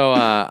 So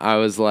I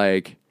was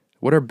like,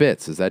 what are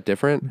bits? Is that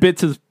different?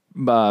 Bits is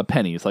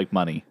pennies, like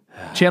money.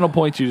 Channel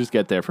points you just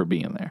get there for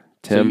being there.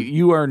 Tim? So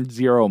you earn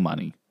 0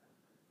 money.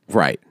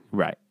 Right.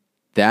 Right.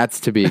 That's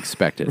to be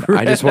expected.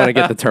 I just want to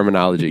get the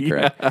terminology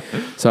correct.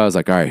 So I was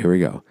like, all right, here we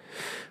go.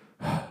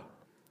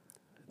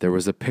 There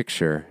was a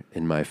picture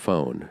in my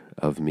phone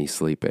of me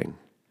sleeping.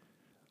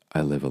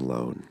 I live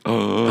alone.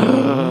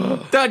 Dun,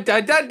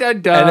 dun, dun,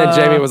 dun, dun. And then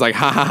Jamie was like,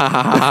 ha ha ha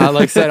ha ha,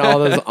 like said all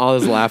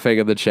this laughing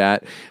in the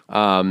chat.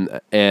 And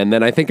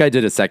then I think I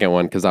did a second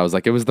one because I was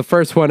like, it was the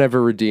first one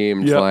ever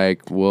redeemed. Yep.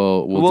 Like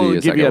we'll do a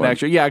give second you an one.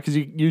 extra. Yeah, because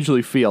you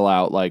usually feel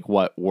out like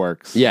what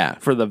works. Yeah.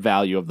 For the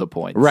value of the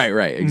points. Right,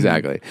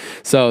 exactly.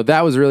 So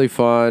that was really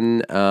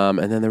fun. And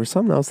then there was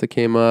something else that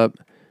came up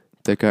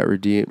that got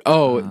redeemed.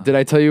 Oh, did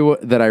I tell you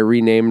that I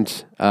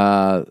renamed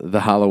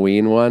the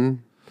Halloween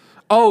one?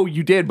 Oh,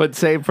 you did, but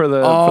save for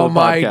the. Oh for the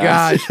my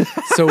podcast.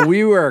 gosh. So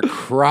we were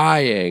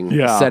crying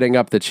Yeah. setting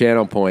up the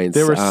channel points.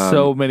 There were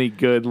so many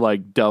good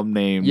like dumb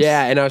names.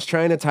 Yeah, and I was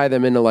trying to tie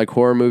them into like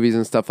horror movies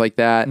and stuff like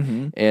that.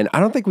 And I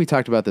don't think we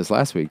talked about this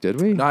last week,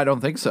 did we? No, I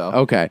don't think so.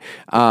 Okay.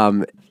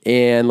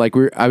 And like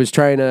I was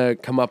trying to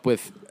come up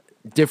with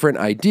different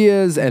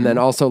ideas, and then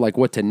also like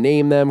what to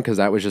name them, because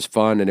that was just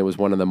fun, and it was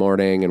 1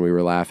 a.m. and we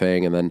were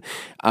laughing. And then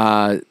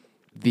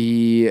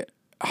the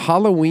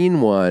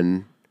Halloween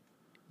one,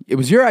 it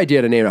was your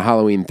idea to name it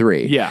Halloween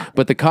 3. Yeah.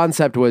 But the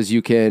concept was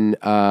you can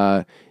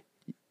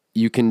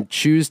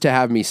choose to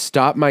have me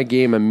stop my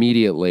game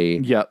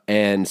immediately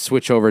and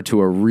switch over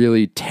to a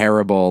really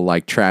terrible,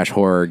 like, trash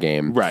horror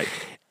game. Right.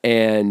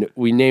 And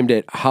we named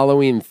it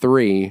Halloween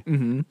 3,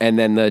 and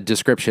then the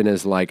description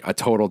is like a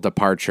total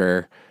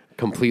departure,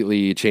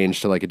 completely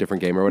changed to like a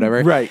different game or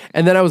whatever. Right.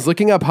 And then I was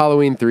looking up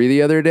Halloween 3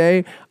 the other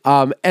day,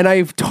 and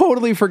I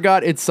totally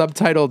forgot it's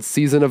subtitled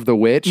Season of the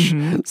Witch.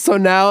 So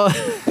now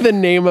the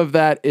name of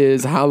that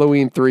is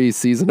Halloween 3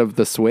 Season of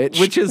the Switch.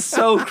 Which is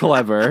so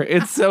clever.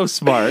 It's so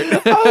smart.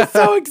 I was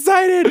so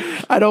excited.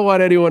 I don't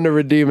want anyone to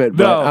redeem it,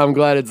 but I'm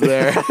glad it's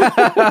there.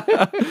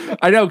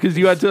 I know, because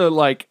you had to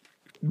like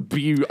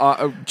be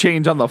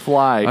change on the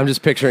fly. I'm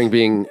just picturing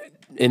being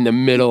in the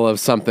middle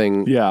of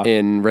something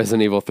in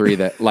Resident Evil 3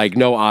 that like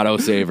no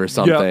autosave or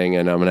something,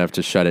 and I'm gonna have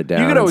to shut it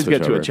down. You could always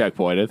get to over. a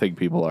checkpoint. I think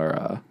people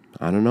are.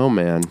 I don't know,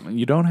 man.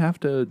 You don't have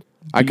to.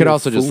 I could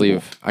also just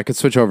leave. I could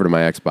switch over to my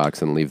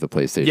Xbox and leave the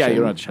PlayStation. Yeah, you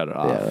don't have to shut it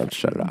off. Yeah, I don't have to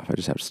shut it off. I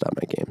just have to stop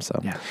my game.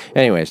 So,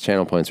 anyways,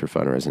 channel points for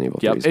fun. Resident Evil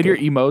 3. Yep. And your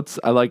emotes,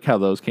 I like how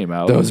those came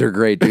out. Those are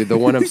great, dude. The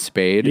one of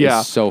Spade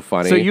is so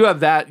funny. So you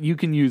have that. You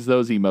can use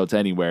those emotes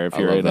anywhere if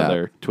you're in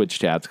other Twitch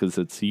chats because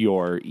it's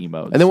your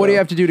emotes. And then what do you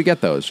have to do to get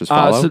those? Just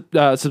follow?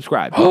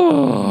 Subscribe.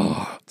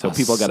 So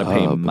people got to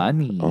pay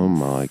money. Oh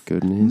my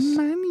goodness.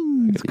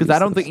 Because I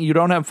don't think you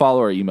don't have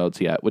follower emotes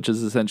yet, which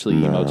is essentially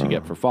emotes you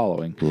get for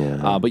following.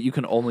 Yeah. But you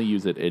can only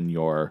use it in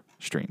your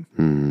stream.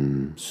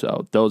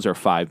 So those are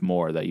 5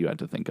 more that you had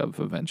to think of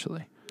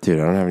eventually. Dude,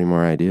 I don't have any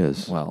more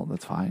ideas. Well,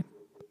 that's fine.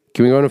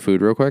 Can we go into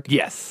food real quick?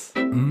 Yes.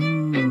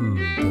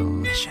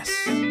 Delicious.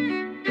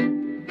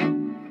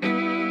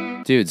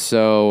 Dude,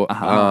 so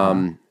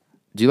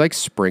do you like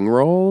spring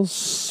rolls?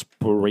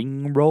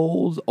 Spring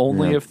rolls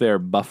only if they're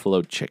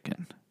buffalo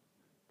chicken.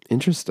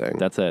 Interesting.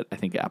 That's at I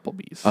think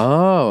Applebee's.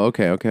 Oh,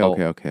 okay.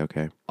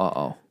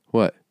 Uh-oh.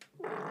 What?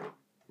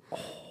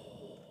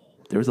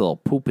 There was a little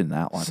poop in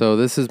that one. So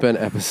this has been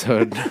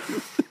episode.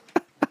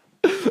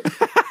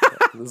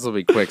 This will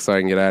be quick so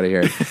I can get out of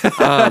here.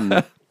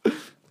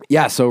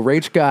 So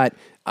Rach got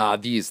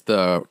these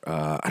I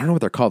don't know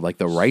what they're called, like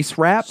the rice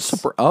wraps.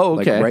 Oh,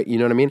 okay. Like, you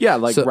know what I mean? Yeah,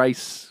 like so,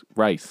 rice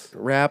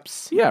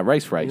wraps. Yeah,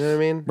 rice. You know what I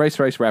mean? Rice,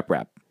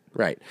 wrap.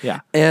 Right.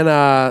 Yeah.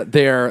 And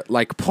they're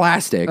like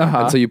plastic.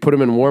 And so you put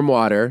them in warm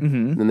water,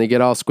 and then they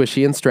get all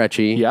squishy and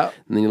stretchy. Yeah.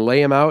 And then you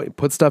lay them out, you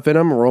put stuff in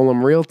them, roll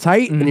them real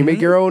tight, and you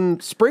make your own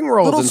spring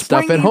rolls and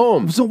stuff at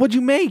home. So what'd you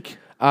make?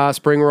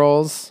 Spring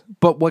rolls.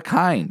 But what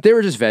kind? They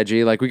were just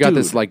veggie. Like we got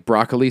this like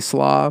broccoli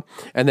slaw,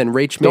 and then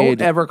Rach made.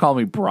 Don't ever call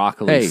me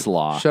broccoli Hey,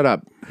 slaw. shut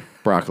up,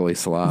 broccoli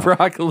slaw.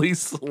 Broccoli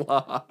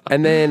slaw.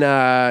 And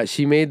then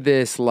she made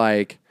this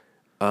like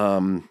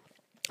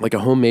a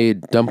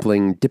homemade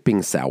dumpling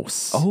dipping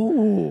sauce.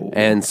 Oh.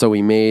 And so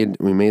we made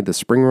the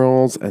spring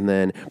rolls, and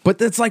then but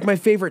that's like my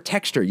favorite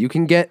texture. You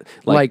can get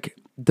like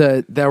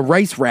the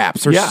rice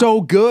wraps are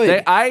so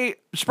good.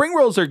 Spring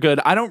rolls are good.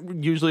 I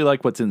don't usually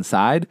like what's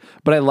inside,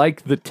 but I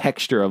like the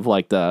texture of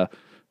like the.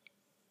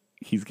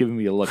 He's giving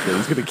me a look that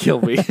he's gonna kill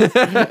me.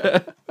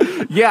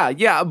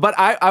 Yeah, but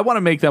I want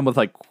to make them with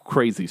like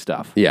crazy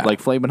stuff. Yeah, like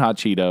Flamin' Hot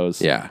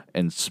Cheetos. Yeah,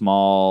 and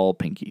small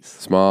pinkies.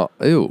 Small.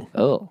 Ew.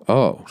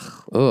 Oh.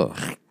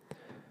 Ugh.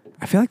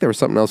 I feel like there was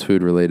something else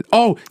food related.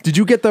 Oh, did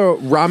you get the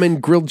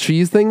ramen grilled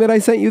cheese thing that I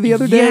sent you the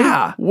other day?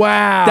 Yeah.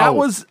 Wow. That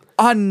was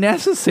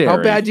unnecessary.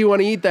 How bad do you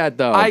want to eat that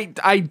though?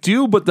 I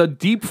do, but the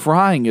deep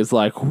frying is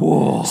like,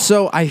 whoa.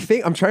 So I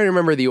think I'm trying to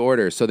remember the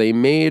order. So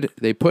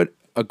they put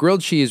a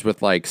grilled cheese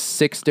with like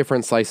 6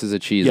 different slices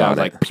of cheese on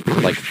it,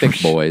 like thick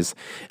boys.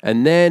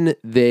 And then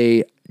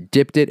they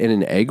dipped it in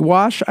an egg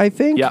wash, I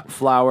think. Yeah,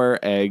 flour,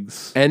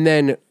 eggs. And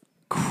then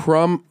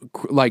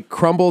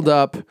crumbled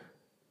up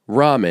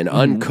ramen,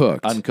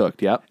 uncooked.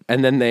 Uncooked, yep.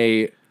 And then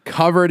they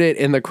covered it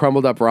in the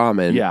crumbled up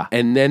ramen. Yeah.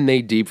 And then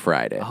they deep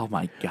fried it. Oh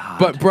my God.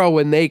 But bro,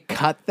 when they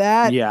cut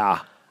that. Yeah.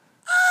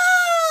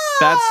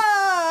 That's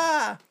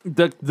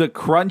the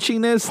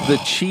crunchiness, the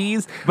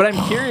cheese. But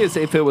I'm curious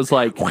if it was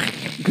like,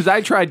 because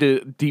I tried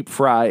to deep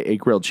fry a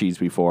grilled cheese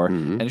before,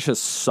 and it's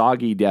just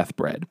soggy death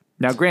bread.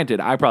 Now, granted,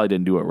 I probably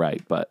didn't do it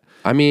right, but.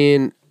 I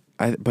mean,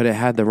 but it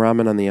had the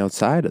ramen on the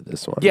outside of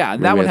this one. Yeah,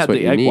 and that one had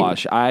the egg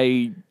wash.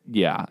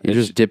 You're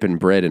just dipping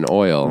bread in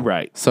oil.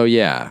 Right. So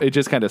yeah. It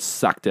just kind of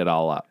sucked it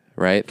all up.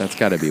 Right? That's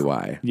got to be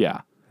why.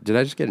 Yeah. Did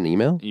I just get an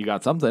email? You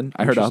got something.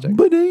 I heard a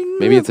ba-ding.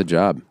 Maybe it's a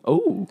job.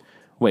 Oh.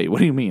 Wait, what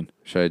do you mean?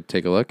 Should I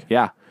take a look?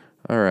 Yeah.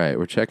 All right,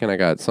 we're checking. I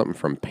got something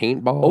from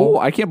Paintball. Oh,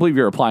 I can't believe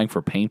you're applying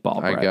for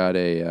paintball, Brett. I got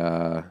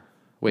a...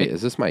 wait,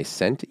 is this my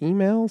sent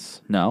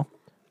emails? No,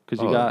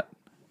 because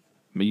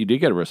you did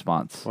get a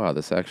response. Wow,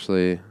 this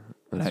actually...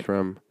 That's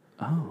from...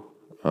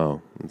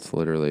 Oh, it's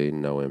literally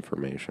no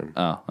information.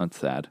 Oh, that's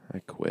sad. I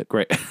quit.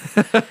 Great.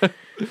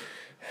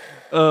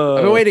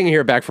 I've been waiting to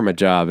hear back from a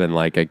job, and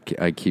like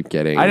I keep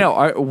getting... I know.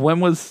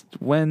 It's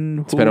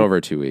been over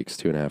 2 weeks,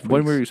 2.5 weeks.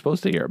 When were you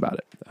supposed to hear about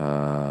it?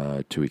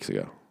 2 weeks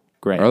ago.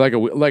 Great. Or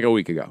like a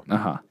week ago.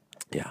 Uh-huh.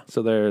 Yeah.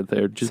 So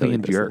they're just Silly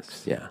being business.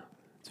 jerks. Yeah.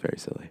 It's very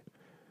silly.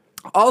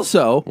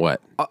 Also,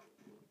 What?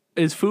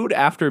 is food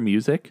after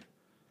music?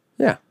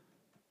 Yeah.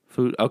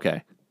 Food.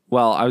 Okay.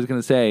 Well, I was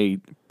gonna say,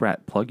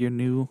 Brett, plug your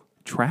new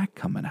track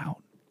coming out.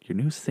 Your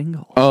new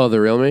single. Oh,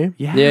 the real me?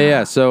 Yeah.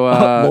 Yeah. So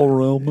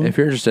Real me. if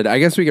you're interested, I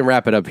guess we can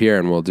wrap it up here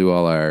and we'll do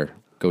all our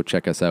go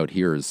check us out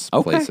here's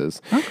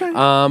places. Okay.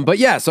 But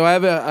yeah, so I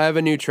have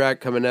a new track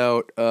coming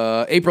out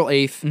April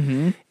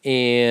 8th.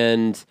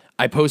 And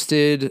I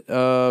posted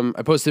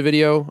a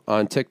video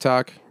on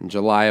TikTok in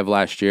July of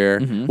last year.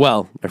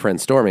 Well, my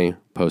friend Stormy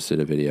posted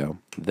a video,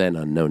 then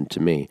unknown to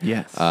me.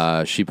 Yes.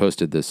 She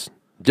posted this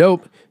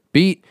dope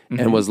beat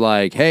and was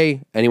like,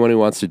 hey, anyone who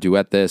wants to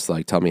duet this,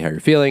 like, tell me how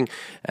you're feeling.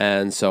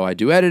 And so I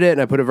duetted it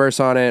and I put a verse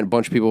on it. A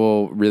bunch of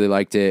people really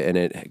liked it and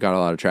it got a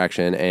lot of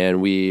traction.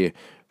 And we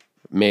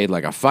made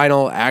like a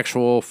final,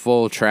 actual,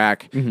 full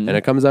track, and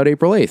it comes out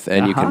April 8th.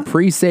 And you can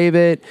pre-save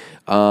it.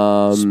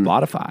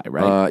 Spotify,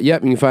 right?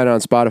 Yep, you can find it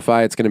on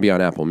Spotify. It's going to be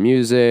on Apple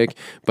Music.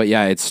 But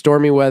yeah, it's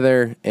Stormy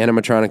Weather,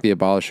 Animatronic the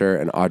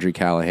Abolisher, and Audrey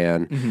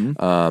Callahan.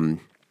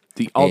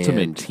 The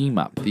ultimate and team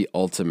up. The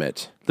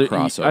ultimate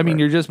crossover. I mean,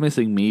 you're just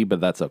missing me, but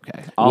that's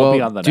okay. I'll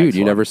be on the next dude,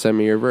 you one. never sent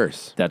me your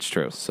verse. That's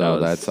true. So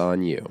that's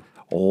on you.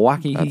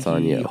 Wacky That's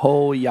on you.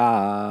 ho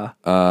ya.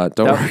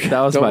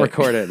 Don't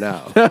record it now.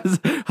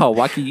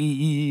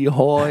 Wacky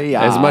ho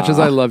ya. As much as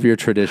I love your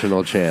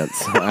traditional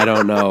chants, I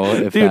don't know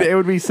if dude, it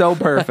would be so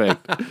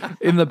perfect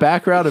in the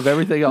background of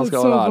everything else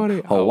going on.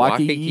 Funny.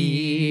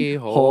 Wacky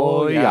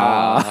ho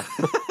ya.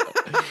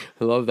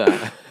 I love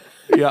that.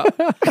 Yeah.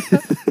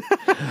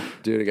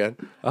 Do it again.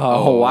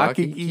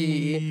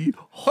 Wacky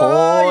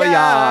ho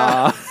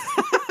ya.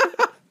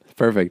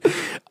 Perfect.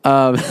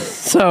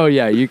 So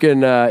yeah, you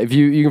can if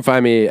you can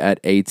find me at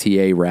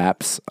ATA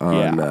Raps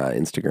on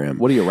Instagram.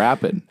 What are you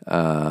rapping?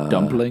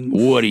 Dumplings?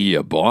 What are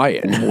you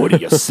buying? What are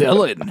you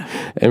selling?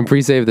 And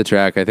pre-save the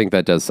track. I think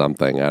that does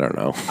something. I don't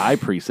know. I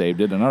pre-saved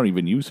it, and I don't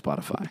even use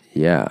Spotify.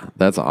 Yeah,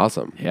 that's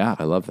awesome. Yeah.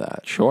 I love that.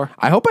 Sure.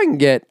 I hope I can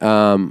get.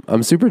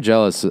 I'm super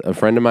jealous. A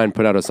friend of mine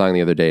put out a song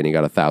the other day, and he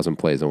got 1,000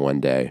 plays in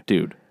one day.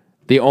 Dude.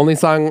 The only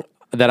song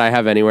that I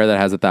have anywhere that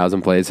has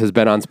 1,000 plays has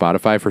been on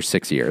Spotify for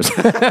 6 years.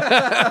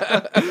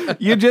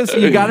 You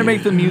got to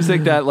make the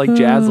music that like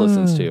jazz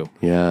listens to.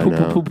 Yeah, Poop,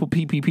 no. poop, poop,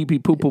 pee, pee, pee, pee,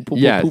 poop, poop, poop,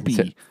 Yeah,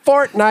 poopy.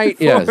 Fortnite.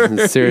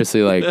 Yeah,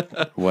 seriously, like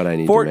what I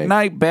need to make.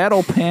 Fortnite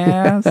Battle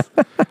Pass.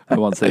 I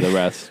won't say the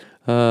rest.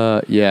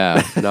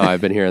 Yeah, no,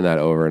 I've been hearing that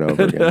over and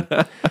over again.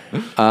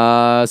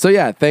 So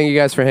yeah, thank you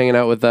guys for hanging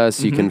out with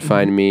us. You can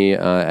find me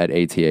at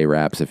ATA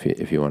Raps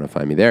if you want to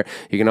find me there.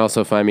 You can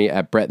also find me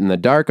at Brett in the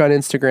Dark on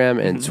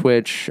Instagram and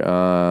Twitch,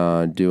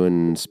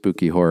 doing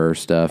spooky horror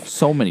stuff.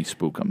 So many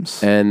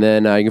spookums. And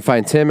then you can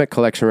find Tim at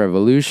Collection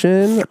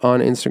Revolution on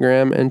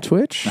Instagram and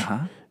Twitch.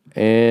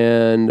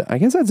 And I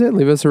guess that's it.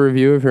 Leave us a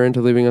review if you're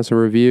into leaving us a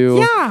review.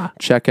 Yeah.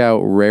 Check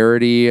out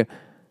Rarity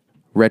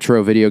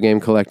Retro Video Game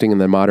Collecting in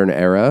the Modern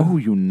Era. Oh,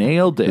 you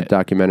nailed The it.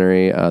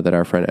 documentary that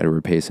our friend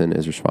Edward Payson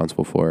is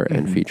responsible for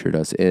and featured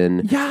us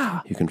in.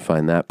 Yeah. You can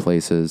find that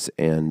places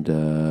and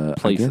I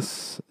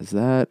guess, is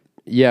that...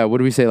 Yeah, what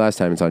did we say last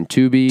time? It's on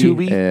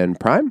Tubi and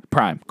Prime?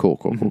 Prime. Cool.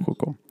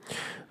 Support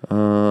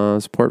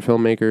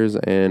filmmakers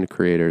and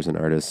creators and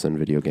artists and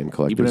video game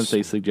collectors. Even if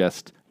they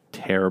suggest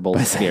terrible,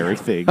 scary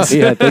things.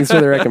 Yeah, thanks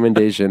for the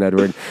recommendation,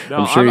 Edward.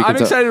 No, I'm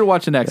excited to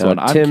watch the next one.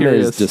 I'm Tim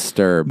curious. is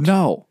disturbed.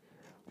 No.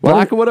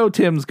 Black Widow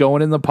Tim's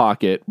going in the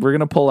pocket. We're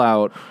gonna pull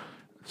out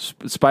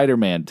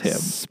Spider-Man Tim.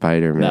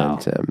 Spider-Man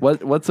Tim.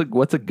 What's a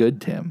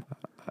good Tim?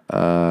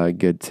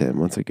 Good Tim.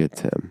 What's a good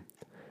Tim?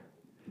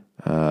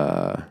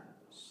 I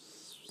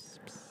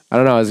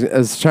don't know. I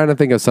was trying to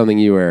think of something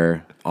you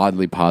were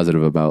oddly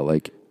positive about,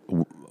 like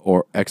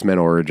or X-Men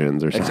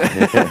Origins or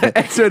something.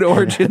 X-Men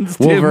Origins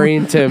Tim.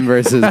 Wolverine Tim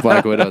versus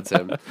Black Widow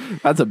Tim.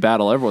 That's a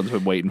battle everyone's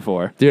been waiting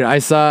for. Dude, I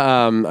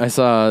saw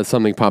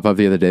something pop up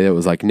the other day that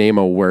was like, name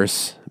a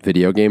worse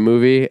video game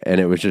movie,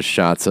 and it was just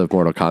shots of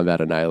Mortal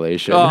Kombat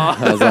Annihilation.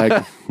 I was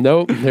like,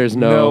 nope, there's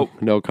no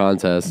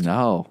contest.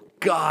 No.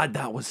 God,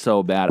 that was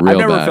so bad. Real I've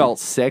never bad. felt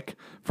sick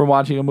from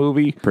watching a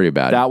movie. Pretty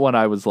bad. That one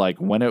I was like,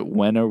 when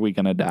are we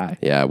gonna die?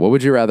 Yeah, what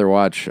would you rather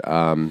watch?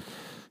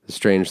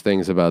 Strange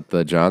Things About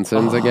the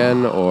Johnsons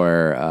again,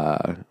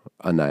 or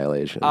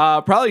Annihilation?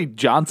 Probably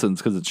Johnson's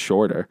because it's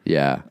shorter.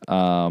 Yeah.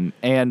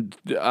 And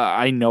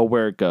I know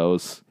where it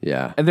goes.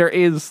 Yeah. And there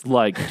is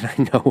like,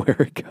 I know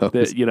where it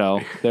goes.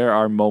 There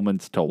are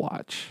moments to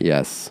watch.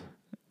 Yes.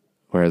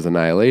 Whereas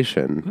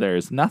Annihilation,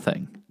 There's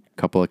nothing.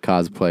 a couple of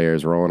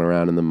cosplayers rolling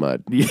around in the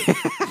mud.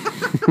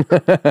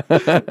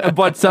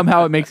 But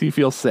somehow it makes you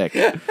feel sick.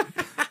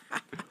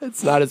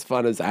 It's not as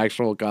fun as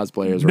actual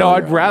cosplayers. No, rolling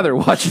I'd around. rather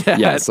watch that.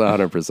 Yes,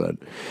 100%.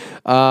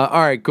 All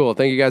right, cool.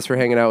 Thank you guys for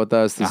hanging out with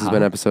us. This has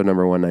been episode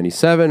number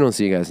 197. We'll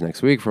see you guys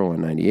next week for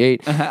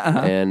 198.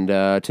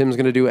 And Tim's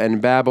going to do End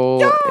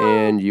Babble,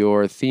 and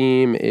your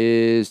theme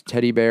is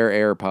Teddy Bear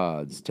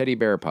AirPods. Teddy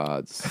Bear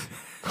Pods.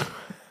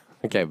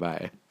 Okay,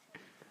 bye.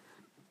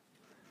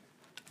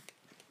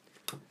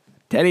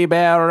 Teddy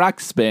Bear Rock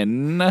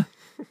Spin.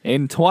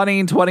 In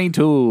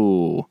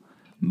 2022,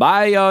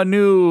 buy your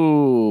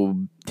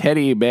new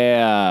teddy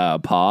bear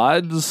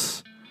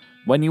pods.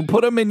 When you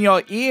put them in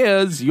your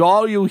ears,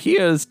 all you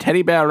hear is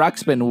Teddy Bear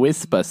Ruxpin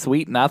whisper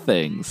sweet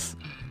nothings.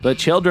 The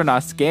children are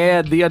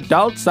scared, the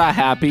adults are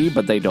happy,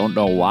 but they don't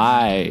know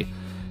why.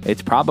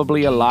 It's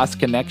probably a lost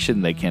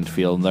connection they can't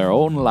feel in their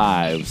own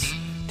lives.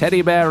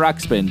 Teddy Bear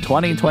Ruxpin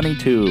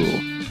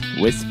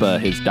 2022. Whisper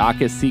his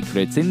darkest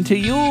secrets into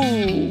you.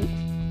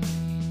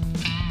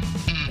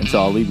 And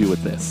so I'll leave you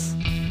with this.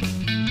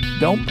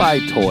 Don't buy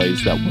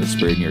toys that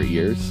whisper in your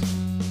ears.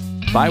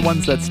 Buy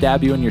ones that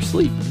stab you in your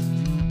sleep.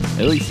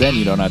 At least then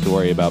you don't have to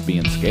worry about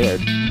being scared,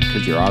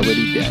 because you're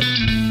already dead.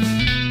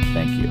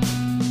 Thank you.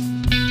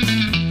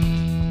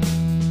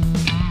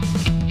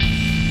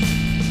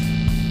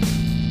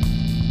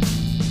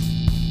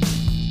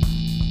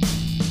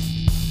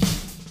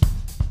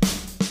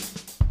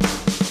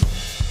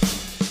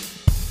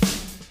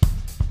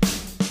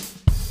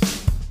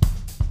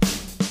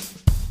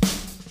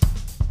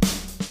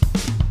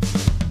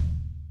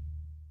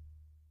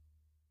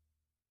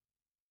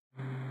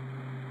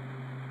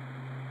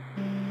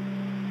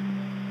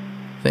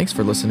 Thanks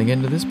for listening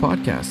into this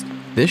podcast.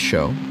 This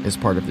show is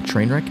part of the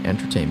Trainwreck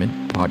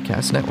Entertainment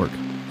Podcast Network.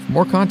 For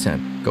more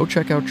content, go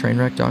check out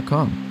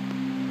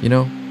trainwreck.com. You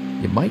know,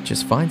 you might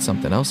just find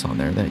something else on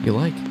there that you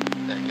like.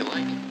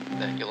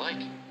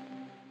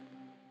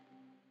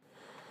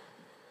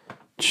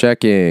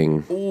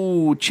 Checking.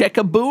 Ooh, check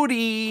a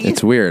booty.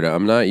 It's weird.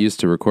 I'm not used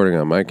to recording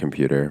on my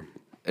computer.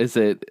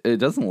 It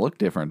doesn't look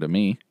different to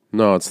me.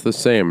 No, it's the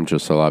same,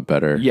 just a lot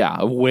better.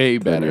 Yeah, way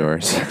better.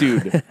 yours.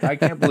 Dude, I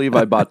can't believe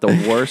I bought the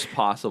worst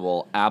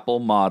possible Apple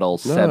Model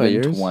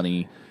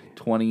 720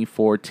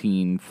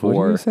 2014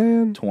 for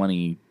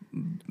 20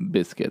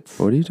 biscuits.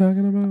 What are you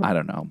talking about? I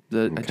don't know.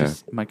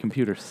 My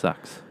computer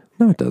sucks.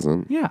 No, it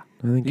doesn't. Yeah.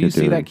 I think Do you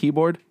see that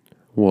keyboard?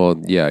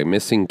 Well, yeah,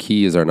 missing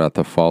keys are not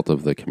the fault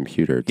of the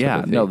computer.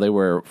 Yeah, no, they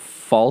were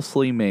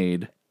falsely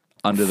made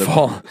under the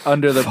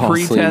falsely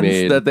pretense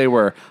made. that they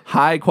were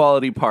high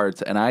quality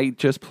parts, and I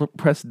just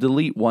pressed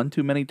delete one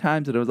too many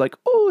times, and it was like,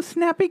 oh,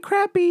 snappy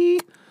crappy,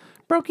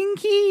 broken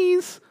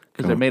keys,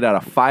 because they're made out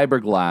of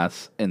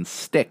fiberglass and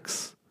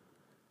sticks.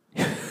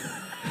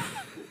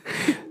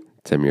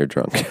 Tim, you're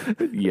drunk.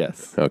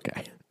 Yes.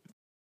 Okay.